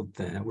field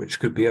there which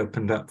could be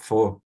opened up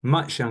for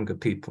much younger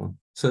people,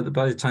 so that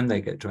by the time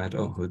they get to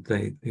adulthood,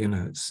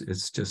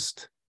 it's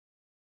just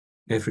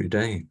every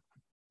day,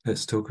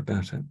 let's talk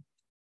about it.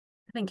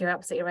 I think you're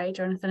absolutely right,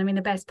 Jonathan. I mean,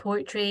 the best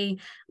poetry,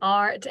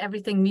 art,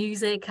 everything,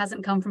 music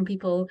hasn't come from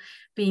people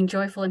being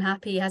joyful and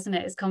happy, hasn't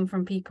it? It's come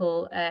from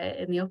people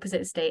in the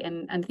opposite state.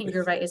 And I think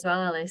you're right as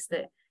well, Alice,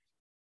 that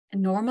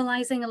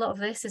normalizing a lot of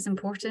this is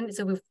important.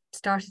 So we've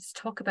started to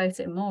talk about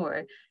it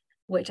more,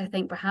 which I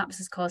think perhaps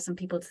has caused some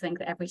people to think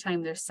that every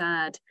time they're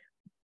sad,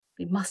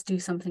 we must do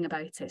something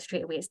about it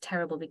straight away. It's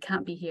terrible. We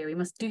can't be here. We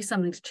must do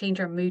something to change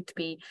our mood to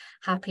be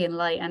happy and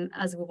light. And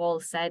as we've all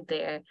said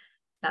there,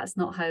 that's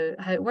not how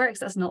it works.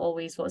 That's not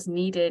always what's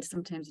needed.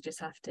 Sometimes you just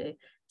have to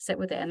sit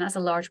with it. And that's a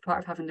large part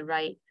of having the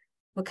right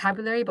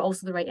vocabulary, but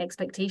also the right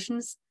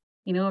expectations,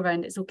 you know,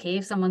 around it's okay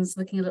if someone's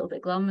looking a little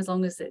bit glum, as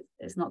long as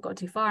it's not got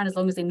too far. And as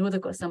long as they know they've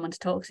got someone to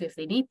talk to if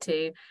they need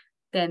to,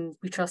 then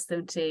we trust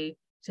them to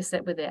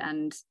sit with it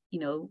and, you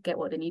know, get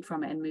what they need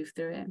from it and move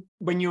through it.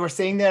 When you were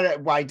saying there,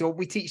 why don't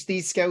we teach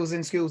these skills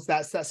in schools?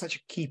 That's such a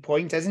key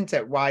point, isn't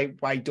it? Why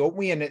don't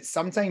we? And it's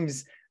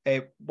sometimes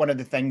one of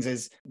the things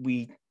is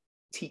we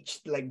teach,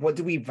 like, what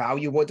do we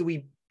value? What do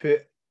we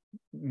put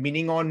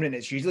meaning on? And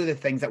it's usually the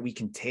things that we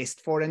can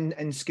test for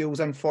in schools.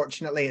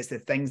 Unfortunately, it's the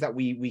things that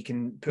we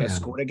can put a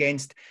score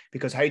against,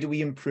 because how do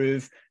we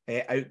improve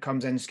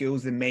outcomes in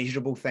schools? The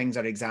measurable things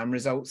are exam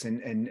results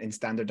and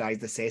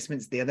standardized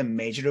assessments. They're the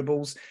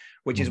measurables,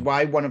 which is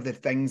why one of the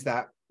things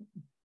that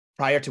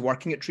prior to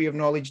working at Tree of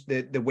Knowledge,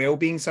 the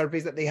well-being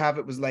surveys that they have,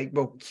 it was like,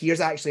 well,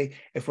 here's actually,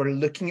 if we're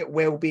looking at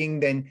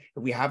well-being, then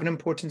if we have an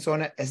importance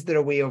on it, is there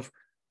a way of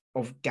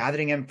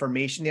gathering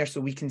information there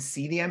so we can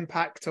see the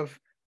impact of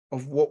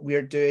what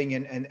we're doing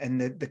and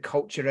the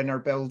culture in our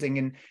building?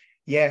 And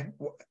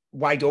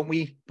why don't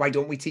we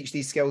teach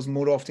these skills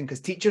more often?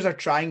 Because teachers are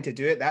trying to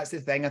do it. That's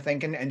the thing, I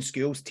think, in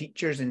schools.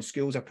 Teachers in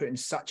schools are putting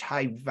such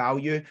high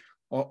value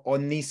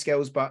on these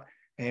skills, but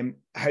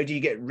how do you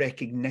get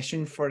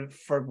recognition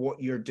for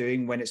what you're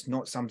doing when it's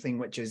not something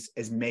which is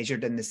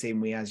measured in the same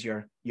way as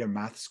your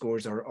math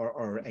scores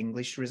or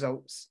English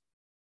results?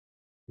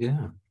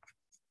 Yeah,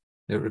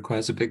 it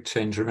requires a big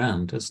change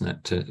around, doesn't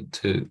it,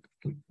 to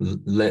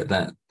let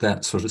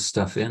that sort of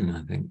stuff in,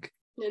 I think.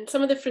 And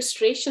some of the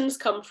frustrations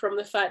come from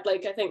the fact,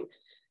 like, I think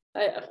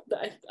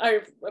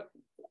I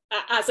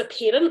as a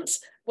parent,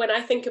 when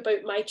I think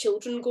about my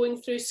children going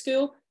through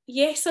school,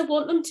 yes, I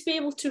want them to be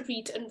able to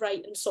read and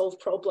write and solve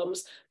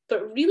problems,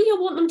 but really I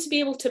want them to be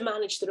able to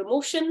manage their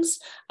emotions.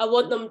 I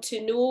want them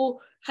to know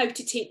how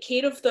to take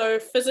care of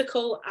their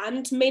physical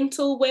and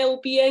mental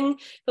well-being.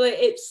 Like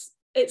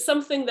it's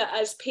something that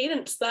as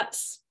parents,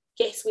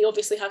 yes, we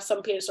obviously have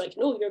some parents like,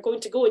 no, you're going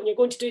to go and you're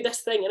going to do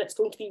this thing and it's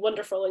going to be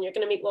wonderful and you're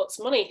going to make lots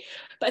of money.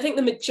 But I think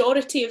the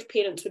majority of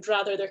parents would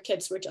rather their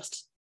kids were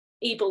just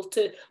able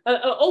to, I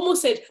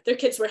almost said their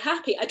kids were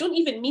happy. I don't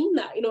even mean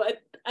that.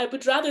 I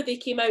would rather they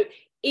came out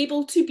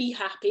able to be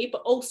happy,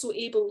 but also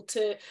able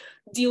to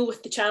deal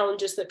with the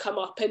challenges that come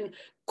up and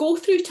go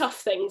through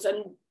tough things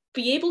and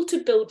be able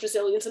to build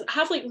resilience and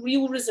have like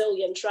real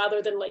resilience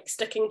rather than like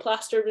sticking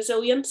plaster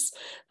resilience.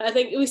 I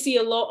think we see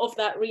a lot of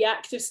that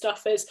reactive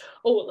stuff as,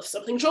 oh, well, if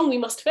something's wrong, we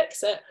must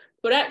fix it.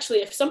 But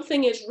actually, if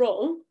something is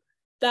wrong,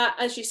 that,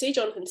 as you say,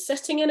 Jonathan,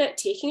 sitting in it,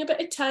 taking a bit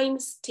of time,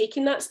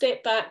 taking that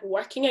step back,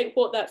 working out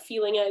what that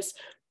feeling is,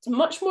 it's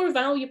much more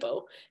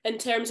valuable in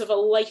terms of a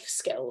life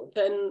skill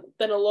than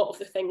a lot of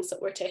the things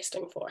that we're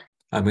testing for.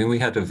 I mean, we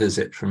had a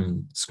visit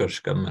from Scottish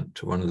Government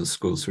to one of the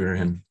schools we were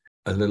in.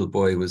 A little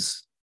boy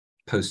was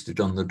posted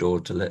on the door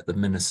to let the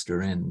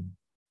minister in,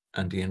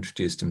 and he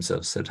introduced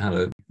himself, said,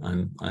 hello,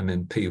 I'm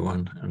in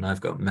P1 and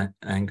I've got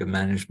anger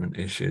management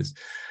issues.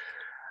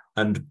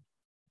 And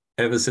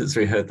ever since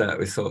we heard that,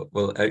 we thought,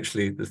 well,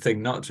 actually, the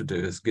thing not to do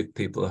is give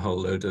people a whole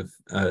load of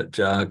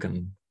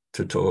jargon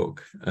to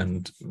talk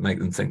and make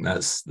them think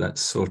that's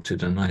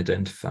sorted and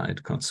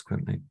identified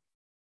consequently.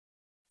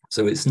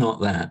 So it's not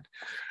that,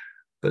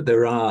 but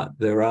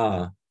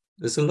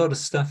there's a lot of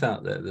stuff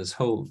out there.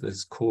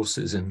 There's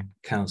courses in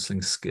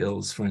counselling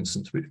skills, for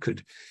instance, which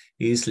could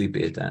easily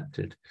be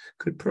adapted,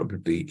 could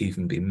probably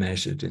even be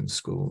measured in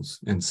schools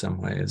in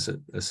some way as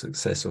a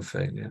success or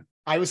failure.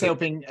 I was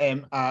helping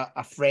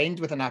a friend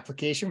with an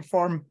application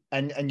form,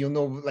 and you'll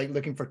know, like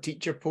looking for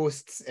teacher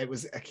posts, it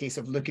was a case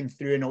of looking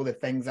through and all the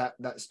things that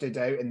stood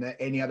out, and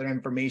any other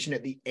information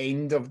at the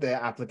end of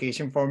the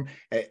application form.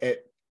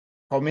 It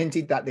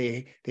commented that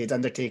they had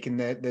undertaken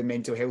the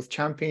mental health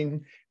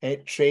champion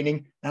training.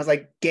 And I was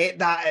like, get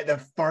that at the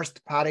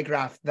first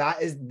paragraph.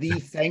 That is the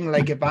thing.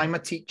 Like, if I'm a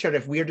teacher,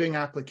 if we're doing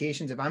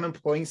applications, if I'm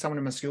employing someone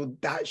in my school,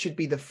 that should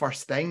be the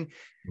first thing.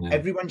 Yeah.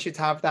 Everyone should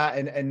have that.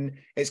 And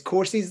it's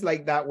courses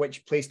like that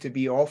which Place to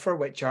Be offer,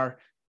 which are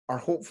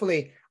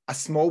hopefully a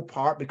small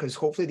part, because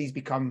hopefully these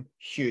become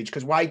huge.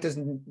 Because why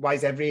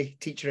is every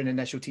teacher in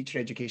initial teacher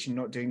education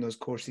not doing those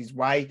courses?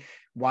 Why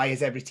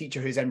is every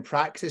teacher who's in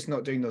practice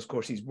not doing those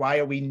courses? Why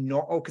are we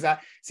not? Oh, because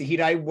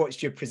here I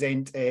watched you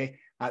present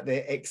at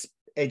the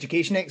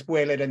Education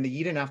Expo earlier in the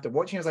year, and after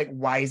watching, I was like,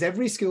 why has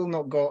every school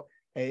not got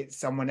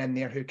someone in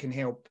there who can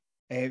help?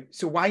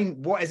 So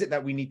what is it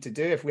that we need to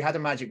do? If we had a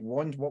magic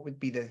wand, what would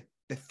be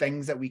the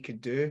things that we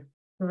could do?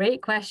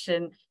 Great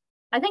question.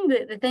 I think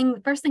that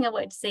the first thing I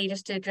wanted to say,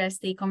 just to address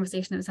the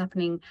conversation that was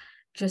happening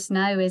just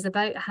now, is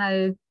about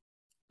how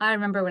I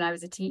remember when I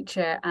was a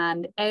teacher,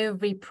 and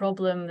every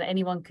problem that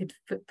anyone could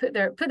put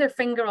their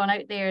finger on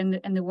out there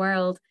in the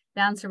world,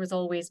 the answer was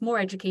always more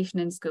education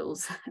in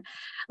schools.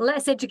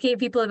 Let's educate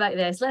people about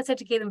this. Let's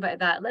educate them about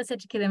that. Let's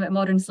educate them about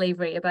modern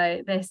slavery,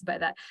 about this, about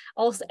that.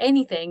 Also,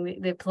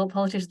 anything the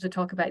politicians would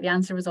talk about, the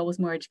answer was always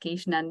more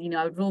education. And,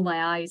 I would roll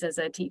my eyes as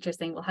a teacher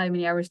saying, well, how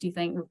many hours do you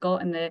think we've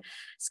got in the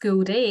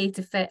school day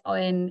to fit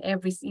in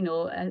every,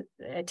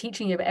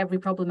 teaching you about every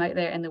problem out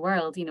there in the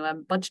world,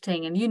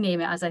 budgeting and you name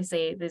it. As I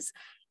say,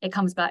 it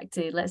comes back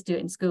to let's do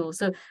it in school.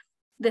 So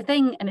the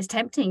thing, and it's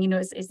tempting,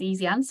 it's the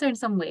easy answer in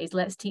some ways,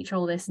 let's teach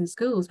all this in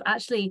schools, but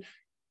actually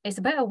it's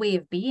about a way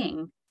of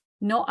being,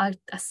 not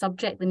a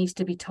subject that needs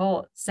to be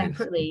taught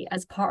separately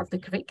as part of the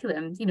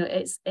curriculum.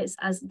 It's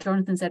as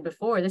Jonathan said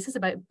before, this is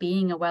about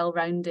being a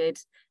well-rounded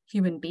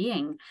human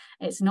being.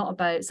 It's not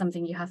about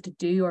something you have to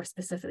do or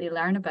specifically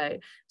learn about.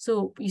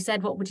 So you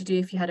said, what would you do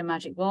if you had a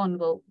magic wand?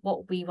 Well,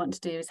 what we want to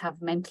do is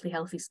have mentally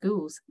healthy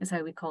schools, is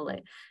how we call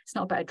it. It's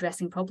not about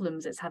addressing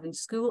problems. It's having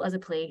school as a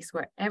place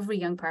where every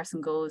young person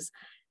goes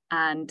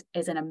and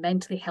is in a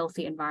mentally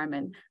healthy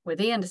environment where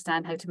they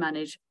understand how to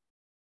manage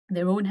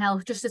their own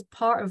health, just as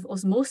part of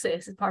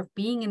osmosis, as part of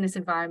being in this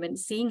environment,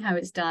 seeing how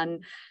it's done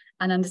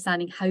and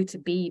understanding how to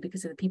be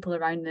because of the people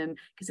around them,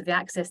 because of the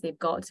access they've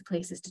got to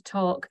places to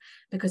talk,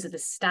 because of the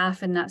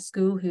staff in that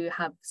school who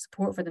have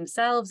support for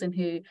themselves and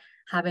who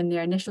have in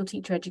their initial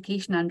teacher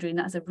education, Andrew, and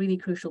that's a really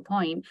crucial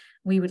point.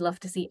 We would love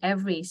to see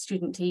every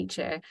student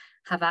teacher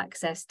have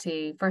access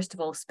to, first of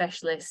all,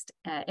 specialist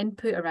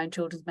input around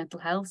children's mental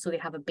health, so they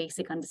have a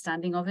basic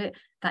understanding of it.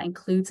 That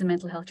includes the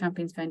Mental Health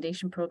Champions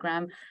Foundation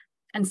programme.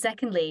 And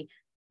secondly,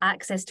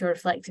 access to a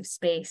reflective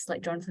space,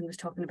 like Jonathan was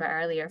talking about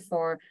earlier,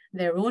 for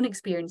their own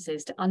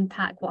experiences, to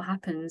unpack what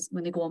happens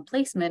when they go on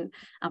placement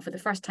and for the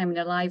first time in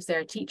their lives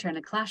they're a teacher in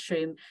a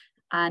classroom,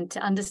 and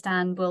to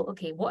understand, well,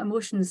 okay, what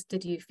emotions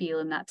did you feel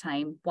in that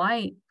time?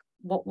 Why?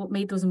 What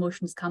made those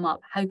emotions come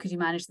up? How could you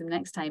manage them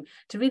next time?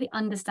 To really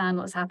understand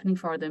what's happening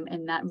for them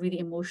in that really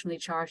emotionally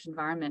charged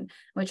environment,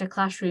 which a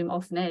classroom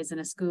often is,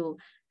 and a school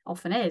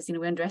often is.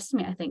 We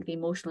underestimate, I think, the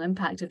emotional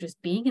impact of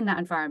just being in that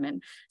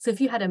environment. So if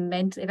you had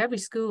if every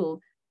school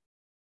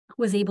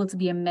was able to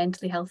be a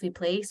mentally healthy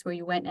place where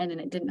you went in and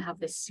it didn't have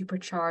this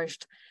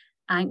supercharged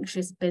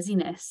anxious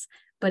busyness,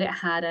 but it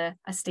had a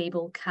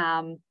stable,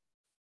 calm,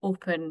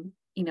 open,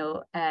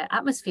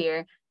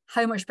 atmosphere,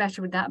 how much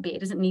better would that be? It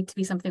doesn't need to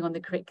be something on the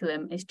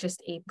curriculum. It's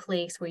just a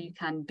place where you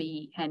can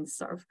be, hence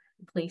sort of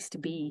place to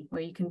be,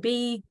 where you can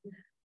be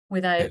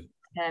without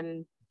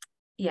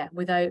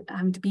without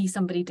having to be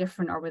somebody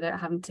different, or without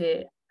having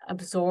to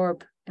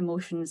absorb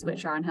emotions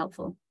which are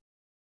unhelpful.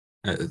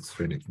 It's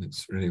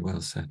really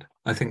well said.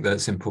 I think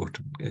that's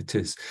important. It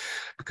is,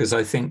 because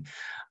I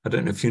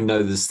don't know if you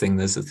know this thing,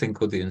 there's a thing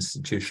called the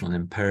institutional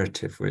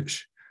imperative,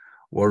 which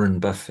Warren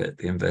Buffett,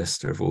 the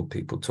investor of all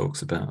people,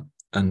 talks about.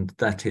 And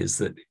that is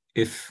that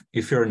if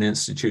you're an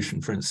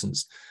institution, for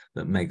instance,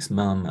 that makes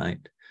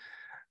Marmite,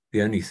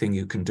 the only thing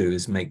you can do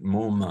is make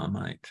more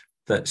Marmite.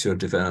 That's your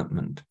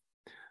development.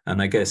 And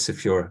I guess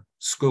if you're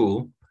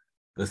school,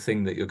 the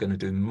thing that you're going to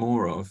do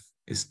more of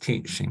is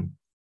teaching.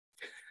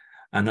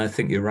 And I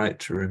think you're right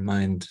to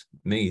remind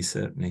me,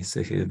 certainly,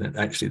 Sahir, that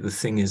actually the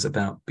thing is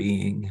about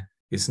being.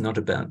 It's not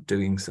about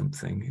doing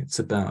something. It's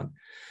about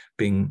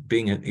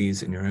being at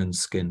ease in your own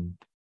skin,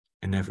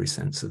 in every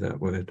sense of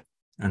that word,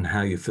 and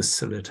how you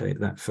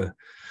facilitate that for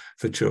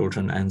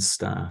children and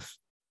staff.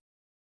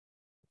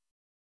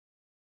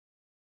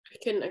 I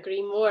couldn't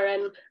agree more.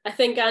 And I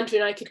think Andrew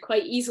and I could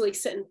quite easily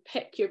sit and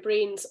pick your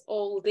brains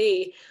all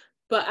day.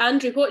 But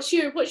Andrew, what's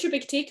your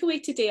big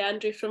takeaway today,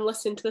 Andrew, from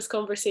listening to this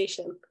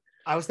conversation?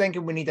 I was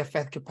thinking we need a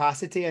fifth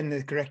capacity in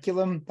the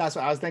curriculum. That's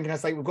what I was thinking.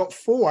 It's like, we've got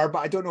 4, but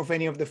I don't know if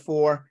any of the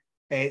 4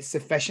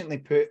 sufficiently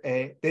put.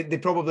 They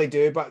probably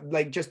do, but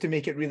like, just to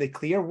make it really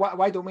clear,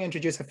 why don't we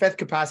introduce a 5th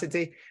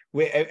capacity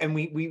and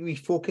we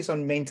focus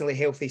on mentally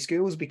healthy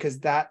schools? Because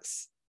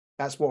that's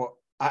what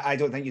I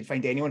don't think you'd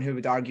find anyone who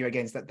would argue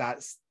against that.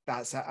 That's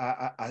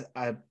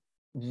a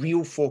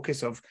real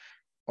focus of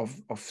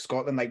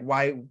Scotland. Like,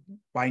 why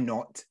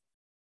not?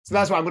 So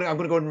that's why I'm going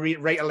to go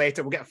and write a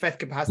letter. We'll get a 5th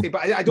capacity,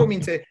 but I don't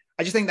mean to.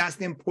 I just think that's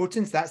the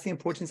importance. That's the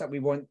importance that we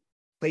want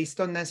placed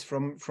on this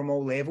from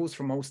all levels,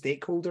 from all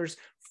stakeholders,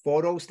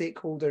 for all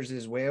stakeholders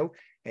as well.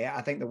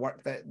 I think the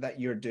work that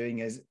you're doing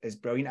is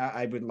brilliant.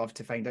 I would love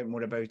to find out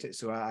more about it.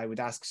 So I would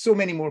ask so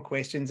many more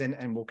questions,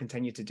 and we'll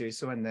continue to do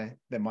so in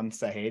the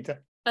months ahead.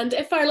 And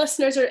if our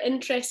listeners are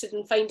interested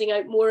in finding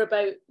out more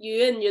about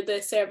you and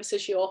the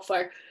services you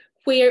offer,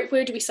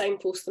 where do we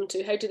signpost them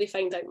to? How do they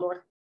find out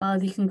more?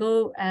 Well, you can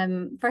go,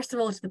 first of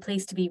all, to the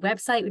Place to Be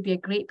website would be a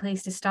great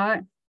place to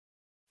start.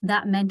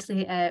 That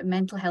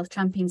Mental Health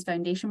Champions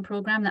Foundation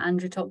programme that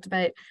Andrew talked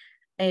about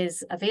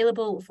is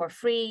available for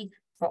free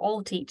for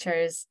all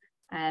teachers.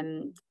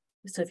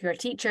 So if you're a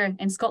teacher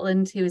in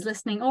Scotland who is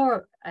listening,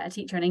 or a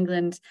teacher in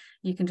England,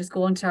 you can just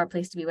go onto our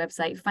Place to Be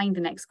website, find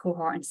the next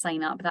cohort and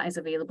sign up. That is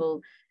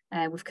available.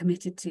 We've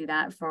committed to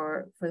that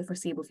for the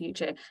foreseeable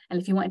future. And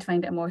if you want to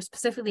find out more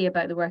specifically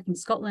about the work in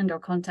Scotland, or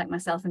contact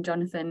myself and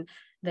Jonathan,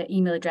 the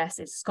email address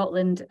is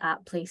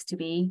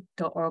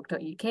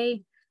scotland@placetobe.org.uk,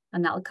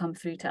 and that'll come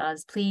through to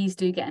us. Please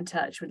do get in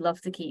touch. We'd love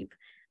to keep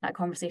that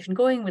conversation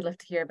going. We'd love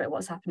to hear about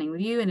what's happening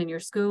with you and in your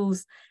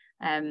schools.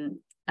 And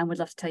we'd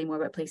love to tell you more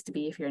about Place to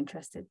Be if you're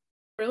interested.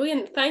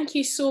 Brilliant. Thank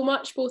you so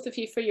much, both of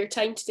you, for your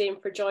time today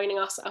and for joining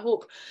us. I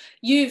hope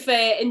you've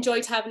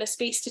enjoyed having a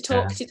space to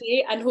talk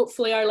today, and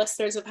hopefully our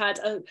listeners have had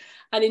an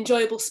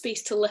enjoyable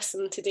space to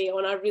listen today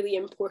on a really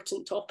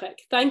important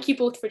topic. Thank you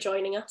both for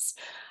joining us,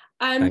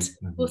 and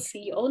we'll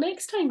see you all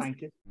next time.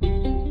 Thank you.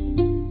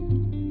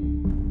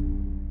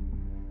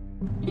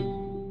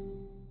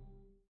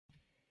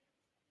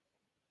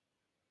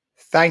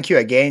 Thank you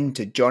again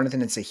to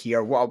Jonathan and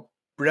Sahir. What a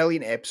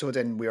brilliant episode,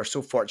 and we are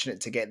so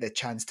fortunate to get the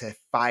chance to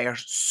fire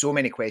so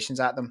many questions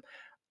at them.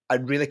 I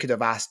really could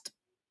have asked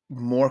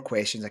more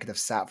questions. I could have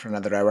sat for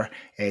another hour.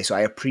 So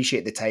I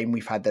appreciate the time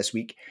we've had this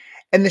week.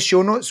 In the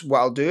show notes, what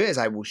I'll do is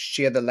I will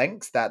share the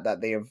links that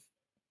they have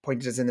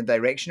pointed us in the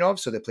direction of.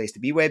 So the Place to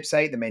Be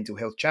website, the Mental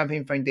Health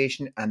Champion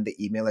Foundation, and the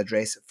email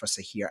address for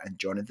Sahir and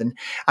Jonathan.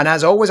 And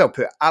as always, I'll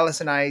put Alice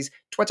and I's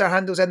Twitter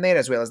handles in there,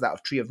 as well as that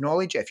of Tree of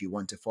Knowledge. If you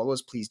want to follow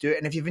us, please do it.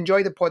 And if you've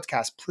enjoyed the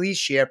podcast, please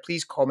share,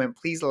 please comment,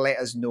 please let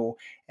us know,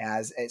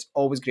 as it's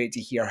always great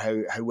to hear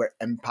how we're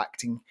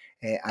impacting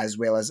as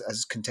well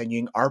as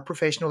continuing our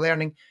professional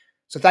learning.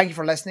 So thank you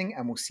for listening,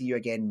 and we'll see you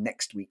again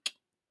next week.